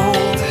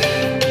cold?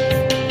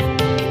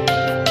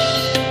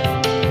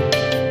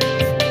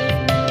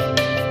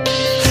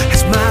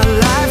 Has my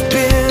life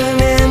been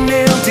an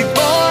empty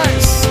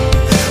voice?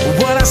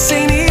 What I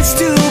say needs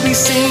to be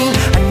seen.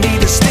 I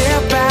need to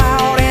step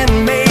out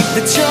and make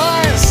the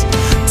choice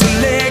to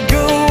let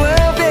go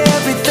of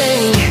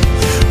everything.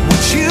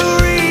 Would you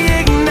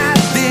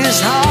reignite this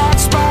heart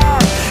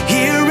spark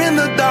here in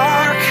the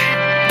dark?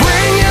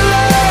 Bring your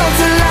love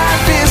to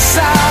life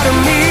inside of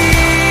me.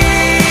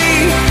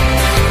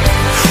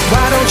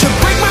 Why don't you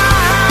break my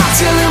heart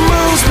till it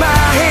moves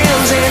my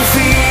hands and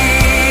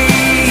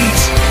feet?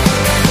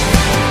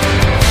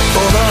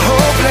 For the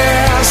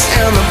hopeless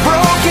and the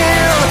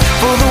broken,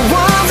 for the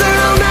ones that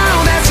don't know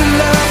that you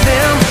love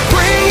them.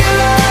 Bring your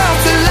love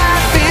to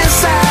life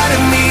inside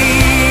of me.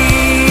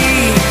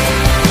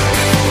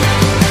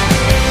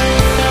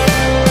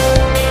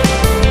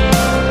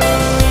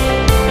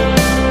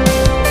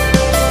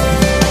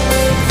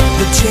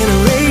 The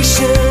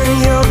generation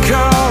you're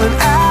calling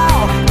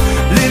out,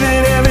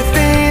 living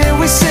everything that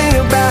we sing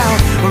about.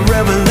 A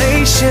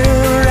revelation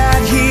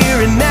right here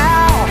and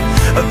now,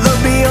 a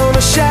love beyond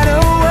a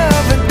shadow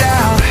of a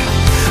doubt.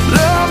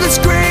 Love that's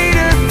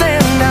greater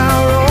than our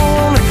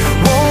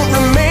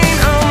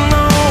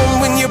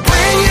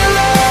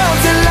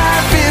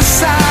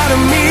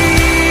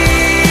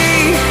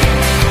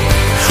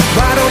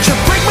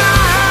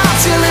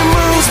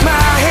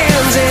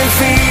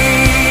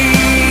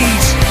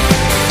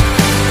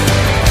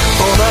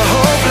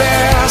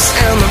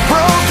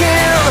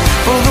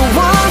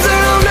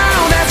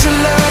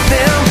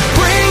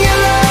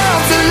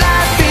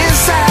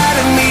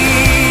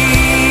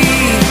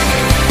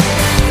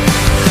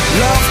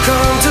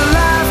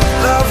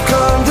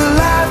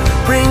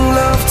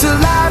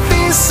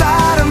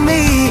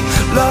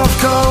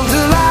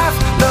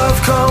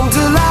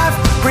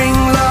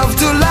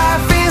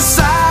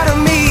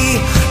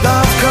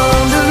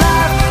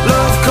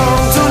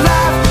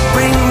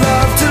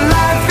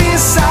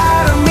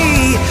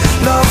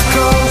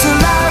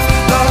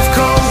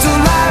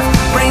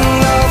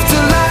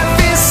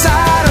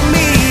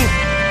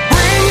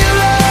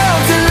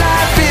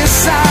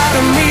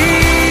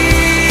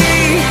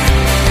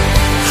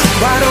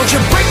don't you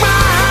break my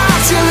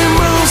heart till it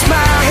moves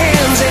my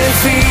hands and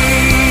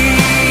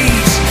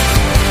feet.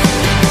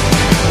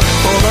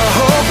 For the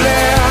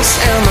hopeless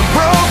and the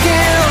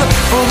broken,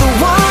 for the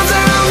ones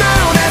that don't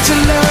know that you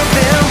love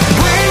them.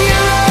 Bring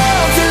your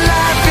love to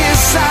life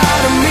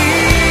inside of me.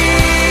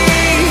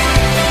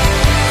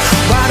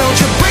 Why don't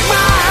you break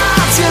my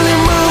heart till it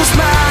moves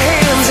my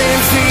hands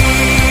and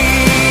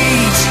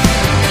feet.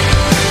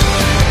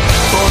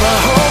 For the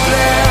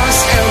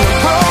hopeless and the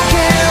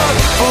broken,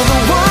 for the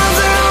ones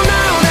that don't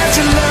know that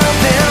you love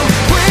them.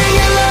 Bring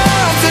your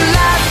love to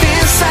life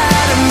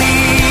inside of me.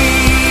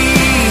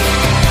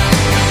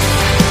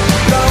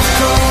 Love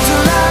come to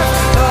life,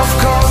 love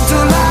come to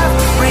life.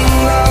 Bring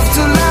love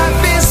to life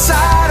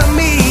inside of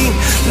me.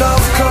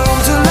 Love come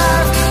to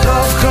life,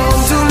 love come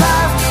to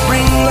life.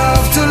 Bring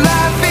love to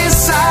life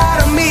inside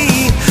of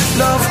me.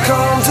 Love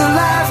come to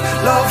life,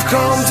 love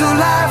come to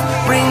life.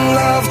 Bring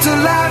love to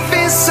life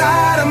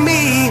inside of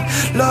me.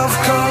 Love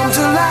come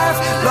to life,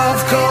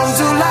 love come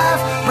to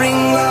life.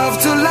 Bring love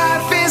to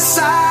life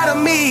inside of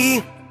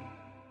me.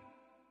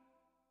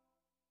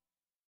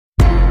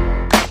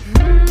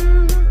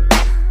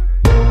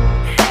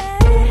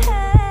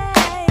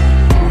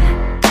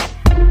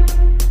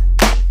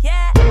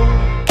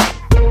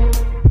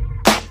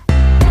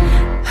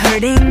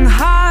 Hurting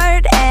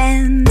heart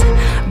and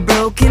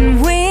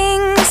broken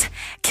wings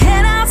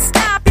cannot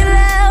stop your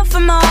love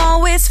from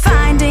always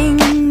finding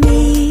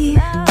me.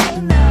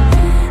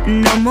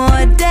 No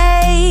more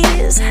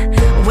days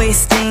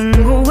wasting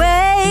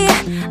away.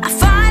 I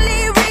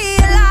finally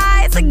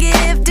realize the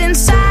gift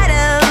inside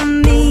of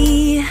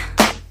me.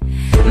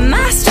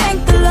 My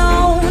strength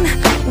alone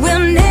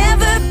will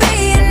never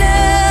be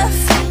enough,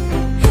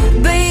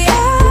 but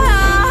your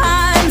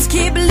arms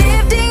keep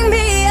lifting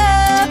me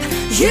up.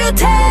 You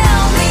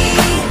tell me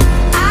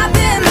I've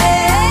been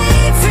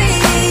made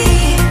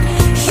free.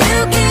 You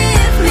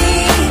give me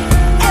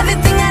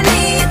everything I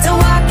need to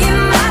walk in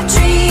my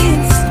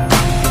dreams.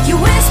 You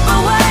whisper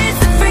words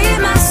that free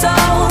my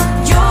soul.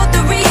 You're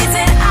the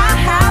reason I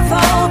have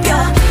hope.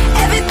 You're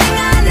everything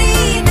I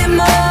need and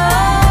more.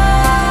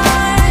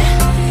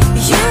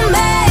 You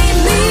made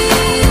me.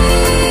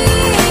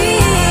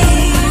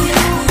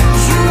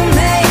 You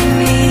made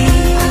me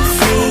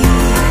free.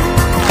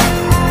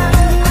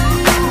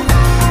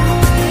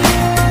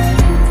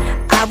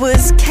 I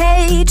was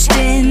caged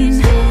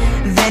in,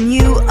 then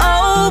you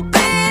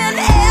opened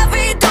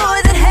every door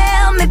that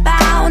held me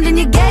bound, and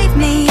you gave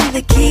me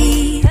the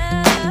key.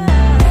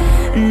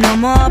 No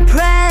more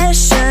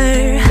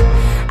pressure,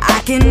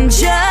 I can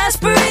just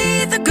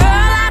breathe. The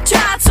girl I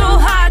tried so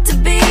hard to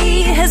be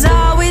has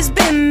always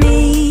been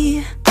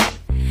me.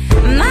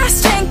 My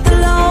strength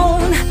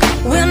alone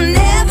will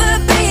never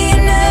be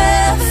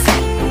enough,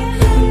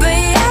 but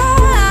your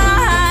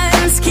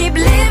arms keep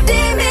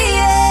lifting me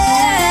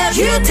up.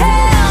 You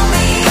tell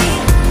me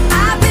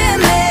I've been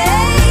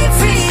made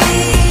free.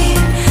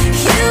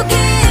 You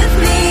give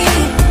me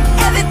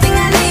everything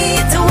I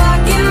need to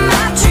walk in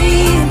my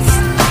dreams.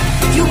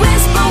 You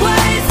whisper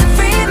words that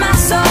free my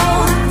soul.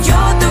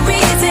 You're the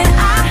reason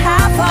I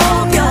have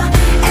hope. You're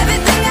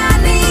everything I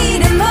need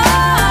and more.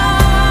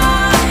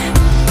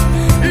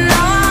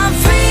 Now I'm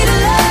free to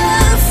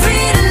love,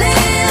 free to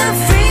live,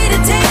 free to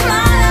take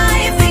my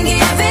life and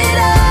give it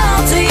all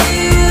to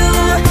you.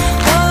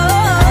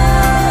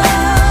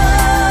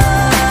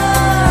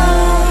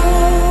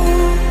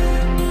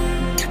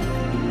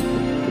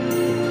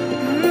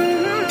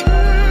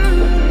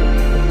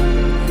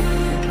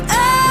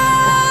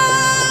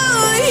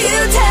 Oh, you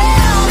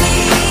tell me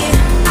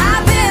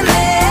I've been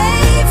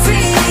made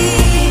free.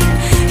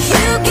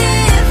 You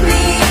give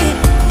me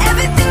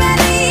everything I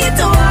need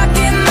to walk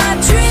in my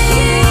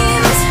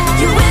dreams.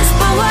 You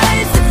whisper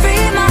words that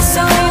free my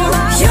soul.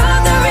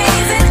 You're the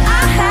reason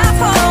I have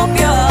hope.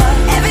 You're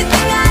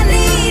everything I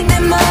need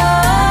and more.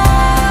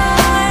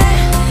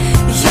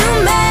 You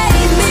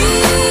made me.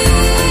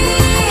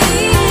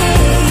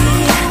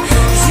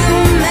 You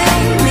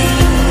made me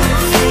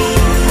free.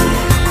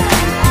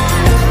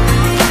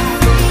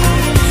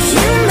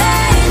 You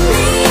made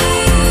me.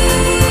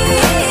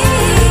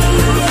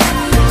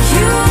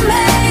 You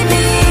made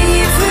me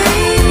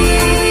free.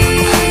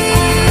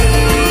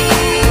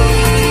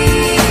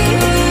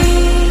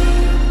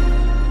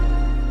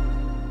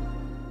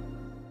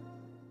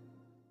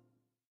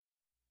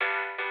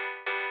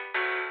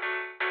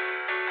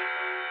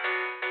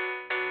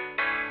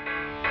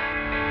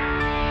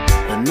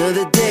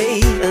 Another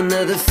day,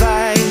 another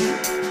fight.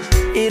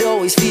 It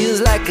always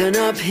feels like an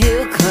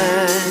uphill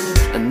climb.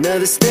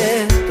 Another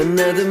step,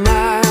 another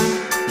mile.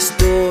 The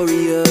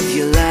story of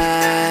your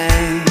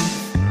life.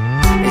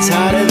 It's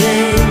harder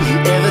than you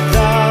ever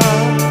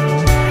thought,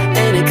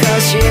 and it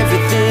costs you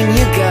everything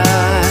you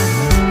got.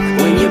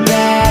 When you're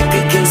back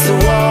against the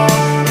wall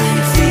and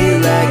you feel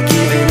like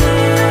giving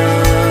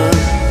up.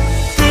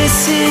 This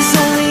is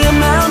only a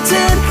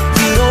mountain.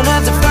 You don't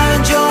have to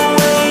find your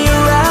way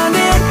around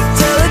it.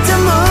 Tell it to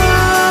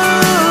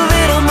move,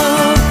 it'll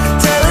move.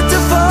 Tell it to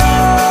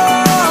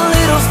fall,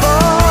 it'll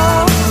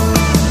fall.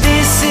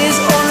 This is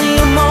only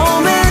a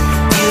moment.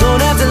 You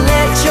don't have to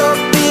let your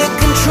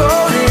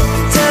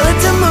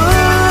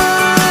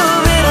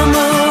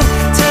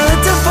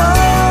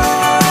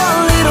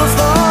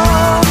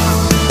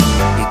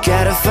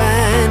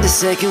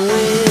second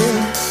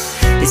wind.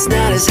 It's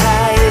not as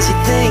high as you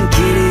think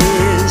it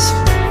is.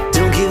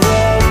 Don't give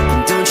up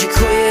and don't you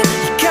quit.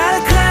 You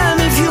gotta climb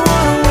if you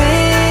wanna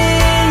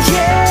win,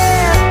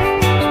 yeah.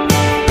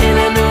 And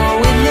I know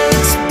it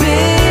looks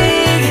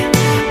big,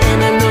 and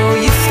I know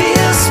you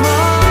feel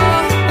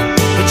small,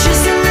 but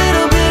just a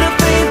little bit of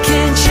faith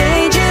can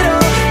change it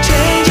all,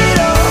 change it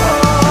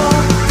all.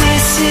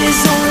 This is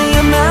only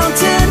a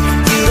mountain.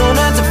 You don't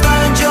have to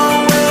find your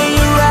way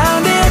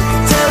around it.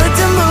 Tell it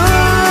to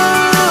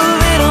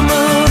move, it'll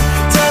move.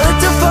 Tell it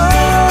to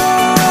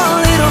fall,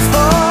 it'll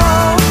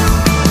fall.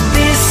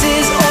 This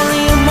is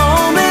only a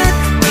moment.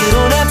 You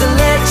don't have to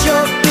let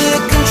your fear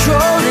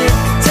control it.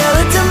 Tell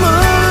it to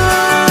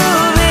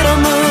move,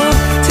 it'll move.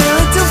 Tell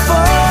it to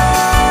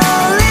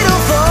fall,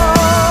 it'll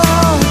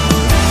fall.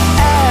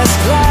 Ask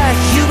like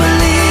you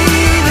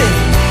believe it.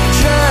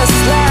 Trust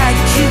like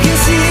you can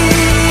see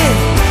it.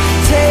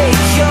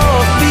 Take your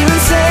fear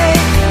and say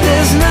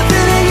there's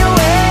nothing in your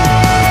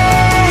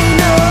way,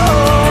 no.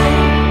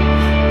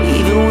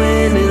 Even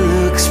when it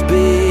looks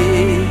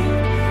big,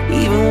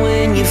 even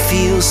when you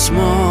feel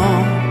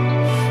small,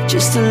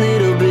 just a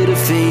little bit of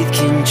faith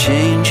can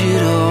change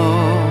it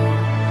all.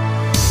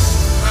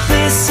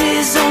 This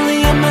is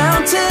only a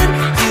mountain.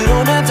 You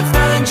don't have to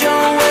find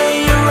your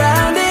way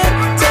around it.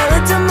 Tell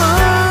it to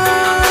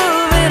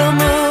move, it'll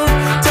move.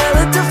 Tell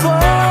it to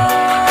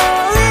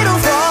fall,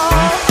 it'll fall.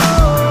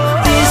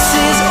 This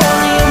is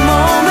only a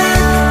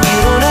moment. You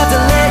don't have to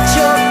let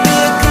your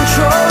fear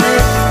control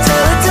it.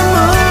 Tell it to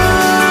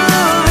move,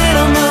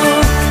 it'll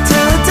move.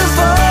 Tell it to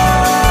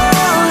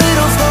fall,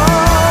 it'll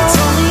fall. It's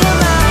only a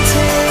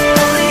mountain,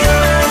 only a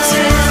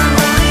mountain,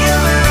 only a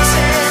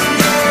mountain.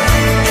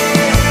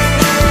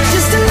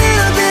 Just a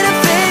little bit of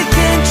faith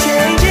can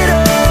change it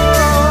all.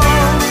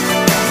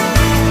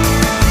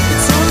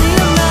 It's only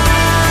a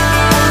mountain,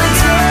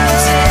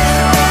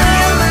 only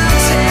a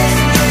mountain.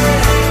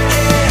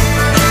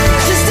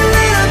 Just a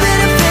little bit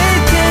of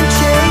faith can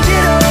change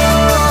it all.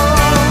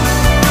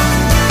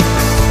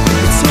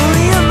 It's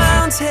only a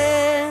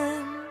mountain.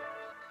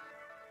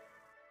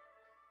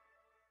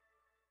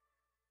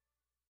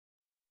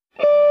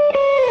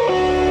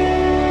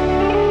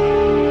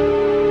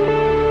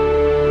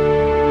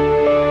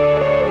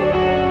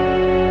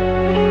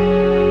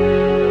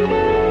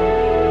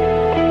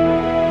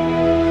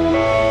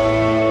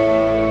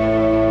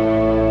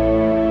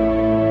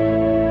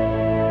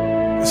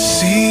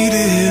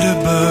 Seated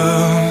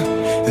above,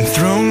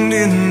 enthroned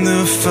in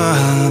the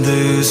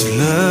Father's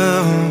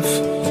love,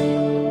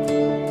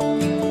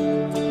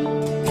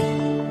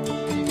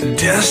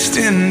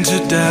 destined to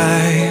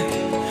die,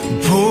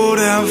 poured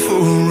out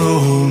for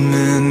all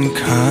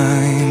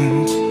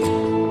mankind.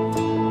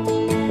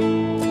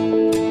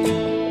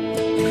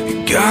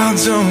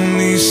 God's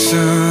only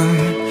Son,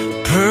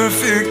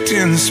 perfect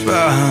and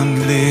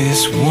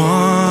spotless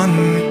one.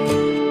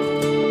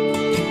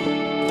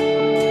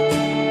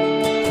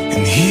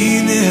 And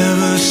he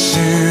never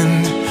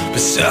sinned, but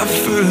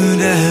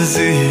suffered as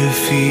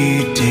if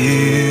he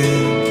did.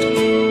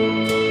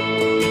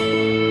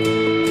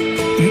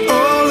 And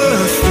all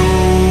authority,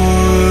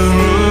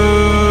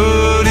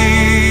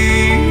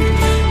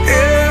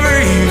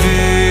 every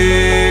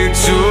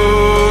victory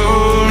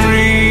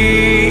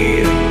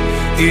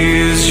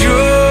is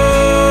yours.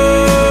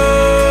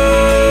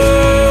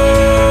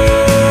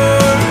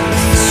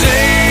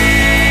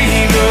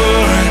 Savior,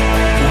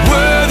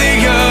 worthy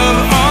of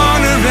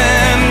honor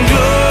and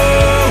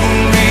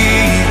glory,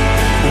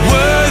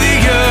 worthy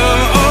of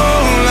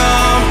all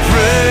our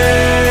praise.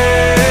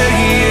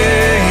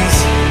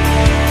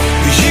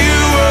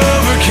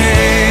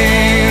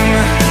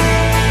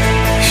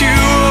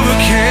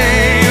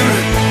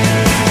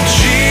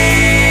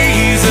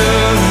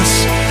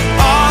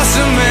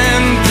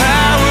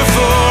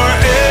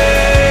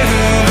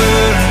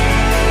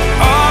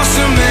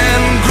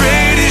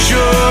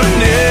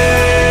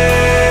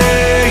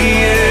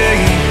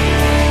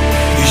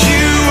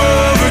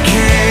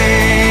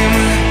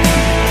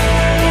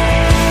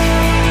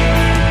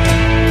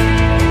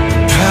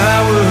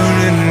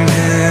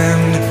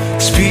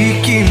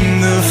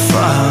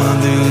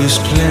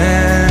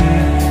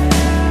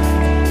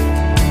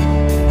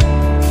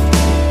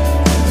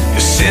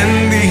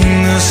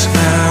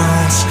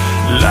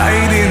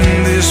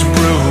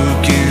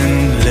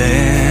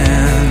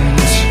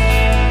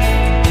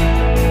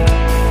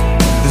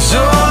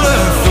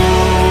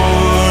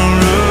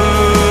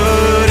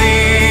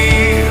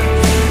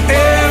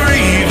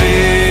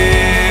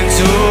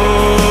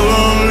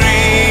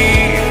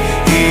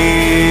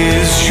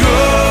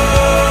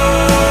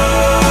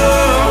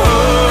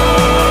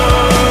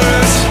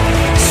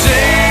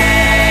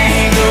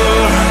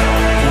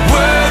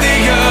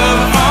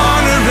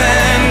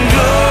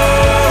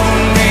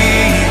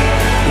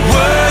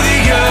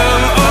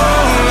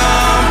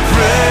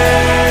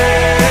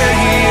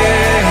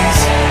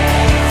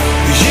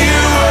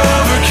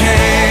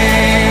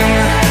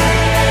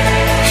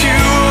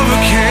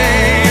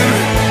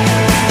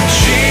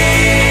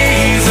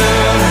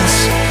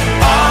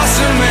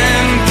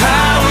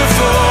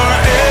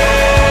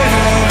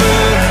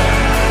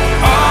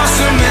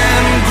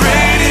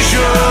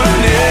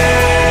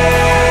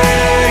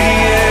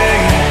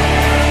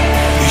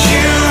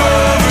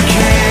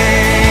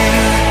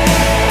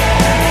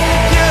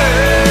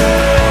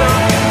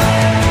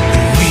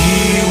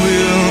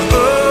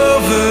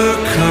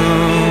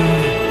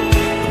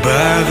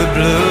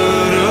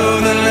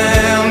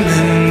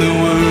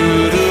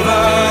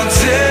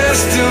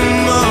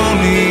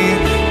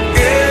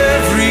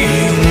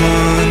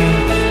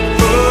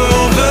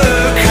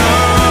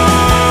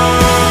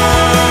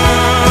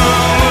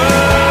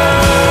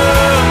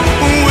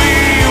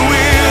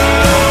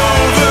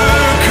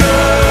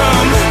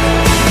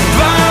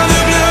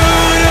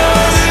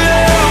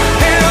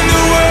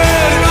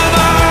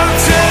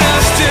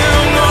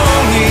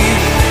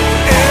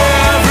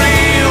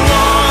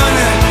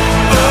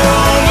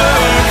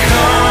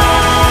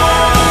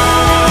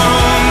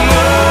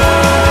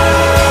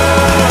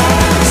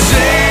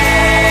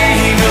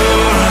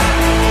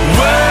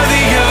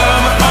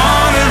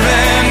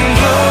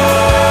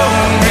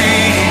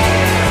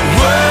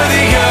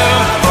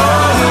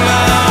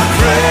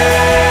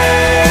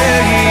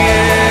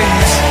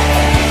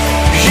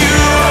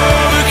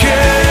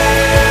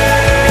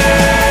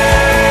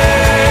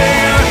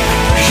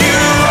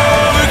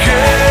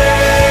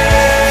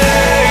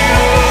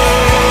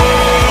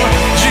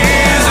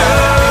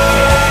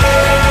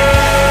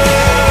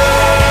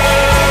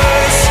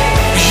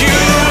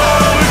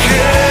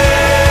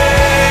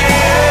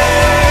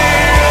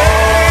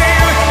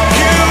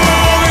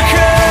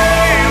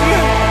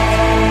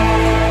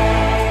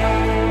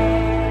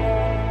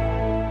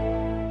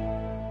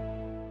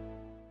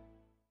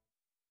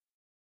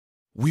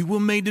 We were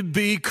made to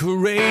be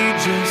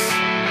courageous.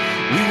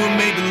 We were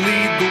made to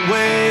lead the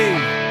way.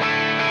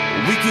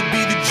 We could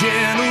be the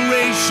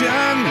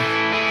generation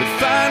that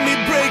finally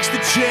breaks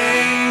the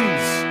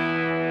chains.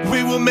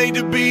 We were made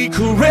to be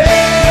courageous.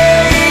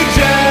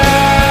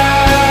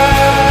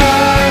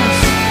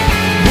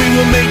 We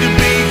were made to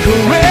be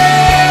courageous.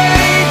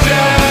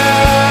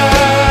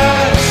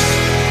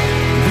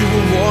 We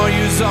were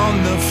warriors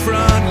on the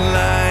front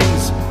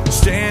lines,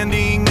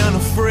 standing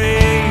unafraid.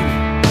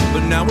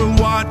 But now we're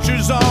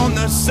watchers on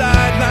the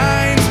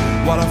sidelines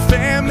while our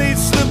families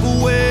slip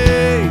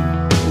away.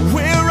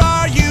 Where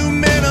are you,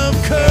 men of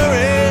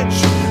courage?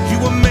 You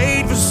were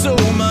made for so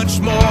much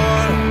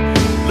more.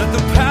 Let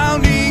the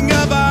pounding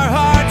of our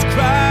hearts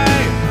cry,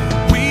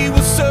 we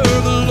will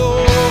serve the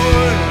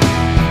Lord.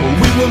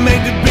 We were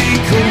made to be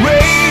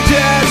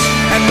courageous,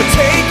 and we're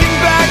taking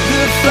back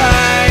the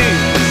fight.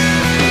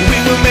 We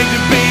were made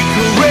to be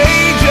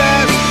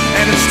courageous,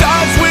 and it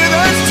starts with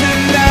us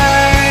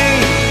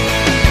tonight.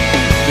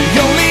 The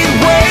only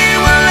way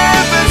we'll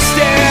ever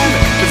stand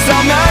is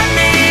on our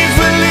knees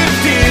with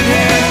lifted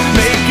hands.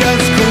 Make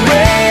us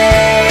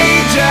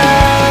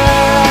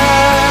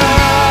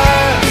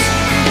courageous,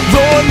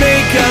 Lord,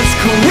 make us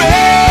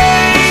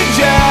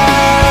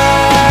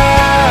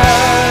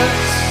courageous.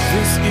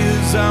 This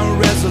is our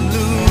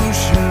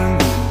resolution,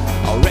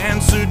 our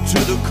answer to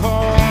the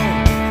call.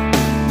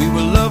 We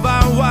will love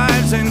our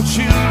wives and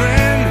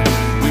children.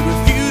 We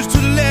refuse to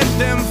let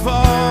them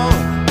fall.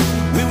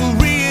 We will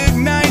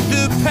reignite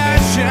the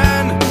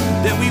passion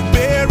that we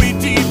bury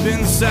deep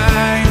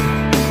inside.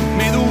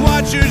 May the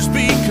watchers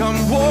become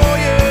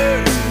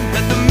warriors.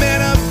 Let the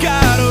men of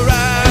God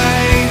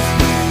arise.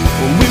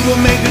 We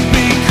were made to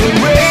be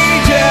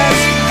courageous,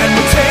 and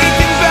we're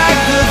taking back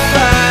the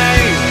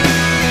fight.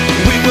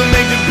 We were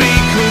made to be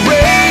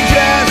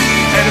courageous,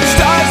 and it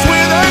starts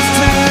with us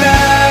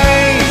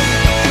tonight.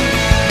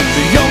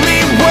 The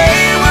only way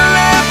we'll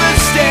ever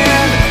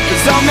stand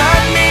is on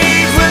our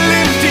knees with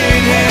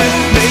lifted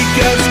hands. Make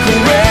us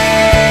courageous,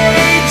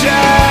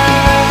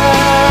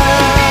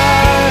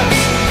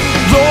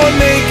 Lord,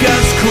 make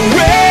us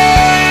courageous.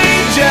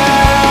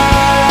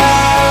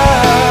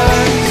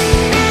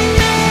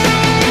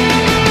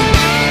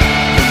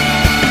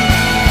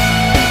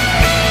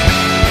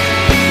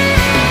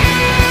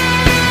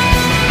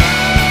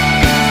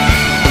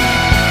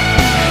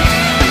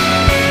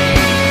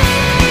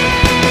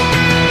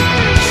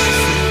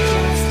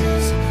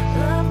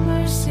 Love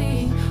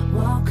mercy,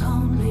 walk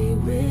humbly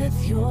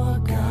with your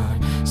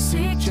God.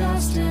 Seek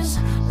justice,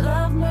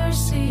 love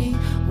mercy,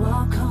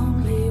 walk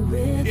humbly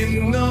with In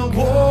your the God.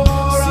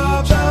 war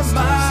of the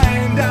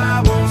mind,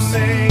 I will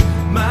make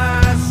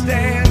my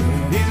stand.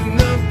 In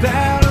the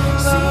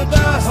battle of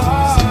the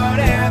heart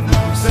and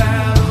the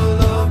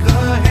battle of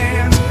the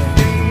hands.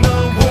 In the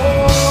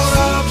war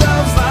of the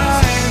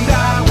mind,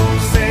 I will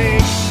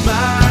make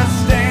my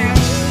stand.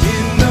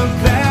 In the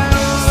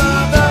battle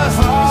of the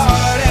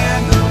heart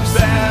and the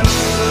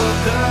battle of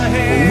the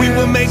hands. We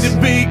were made to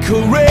be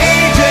courageous.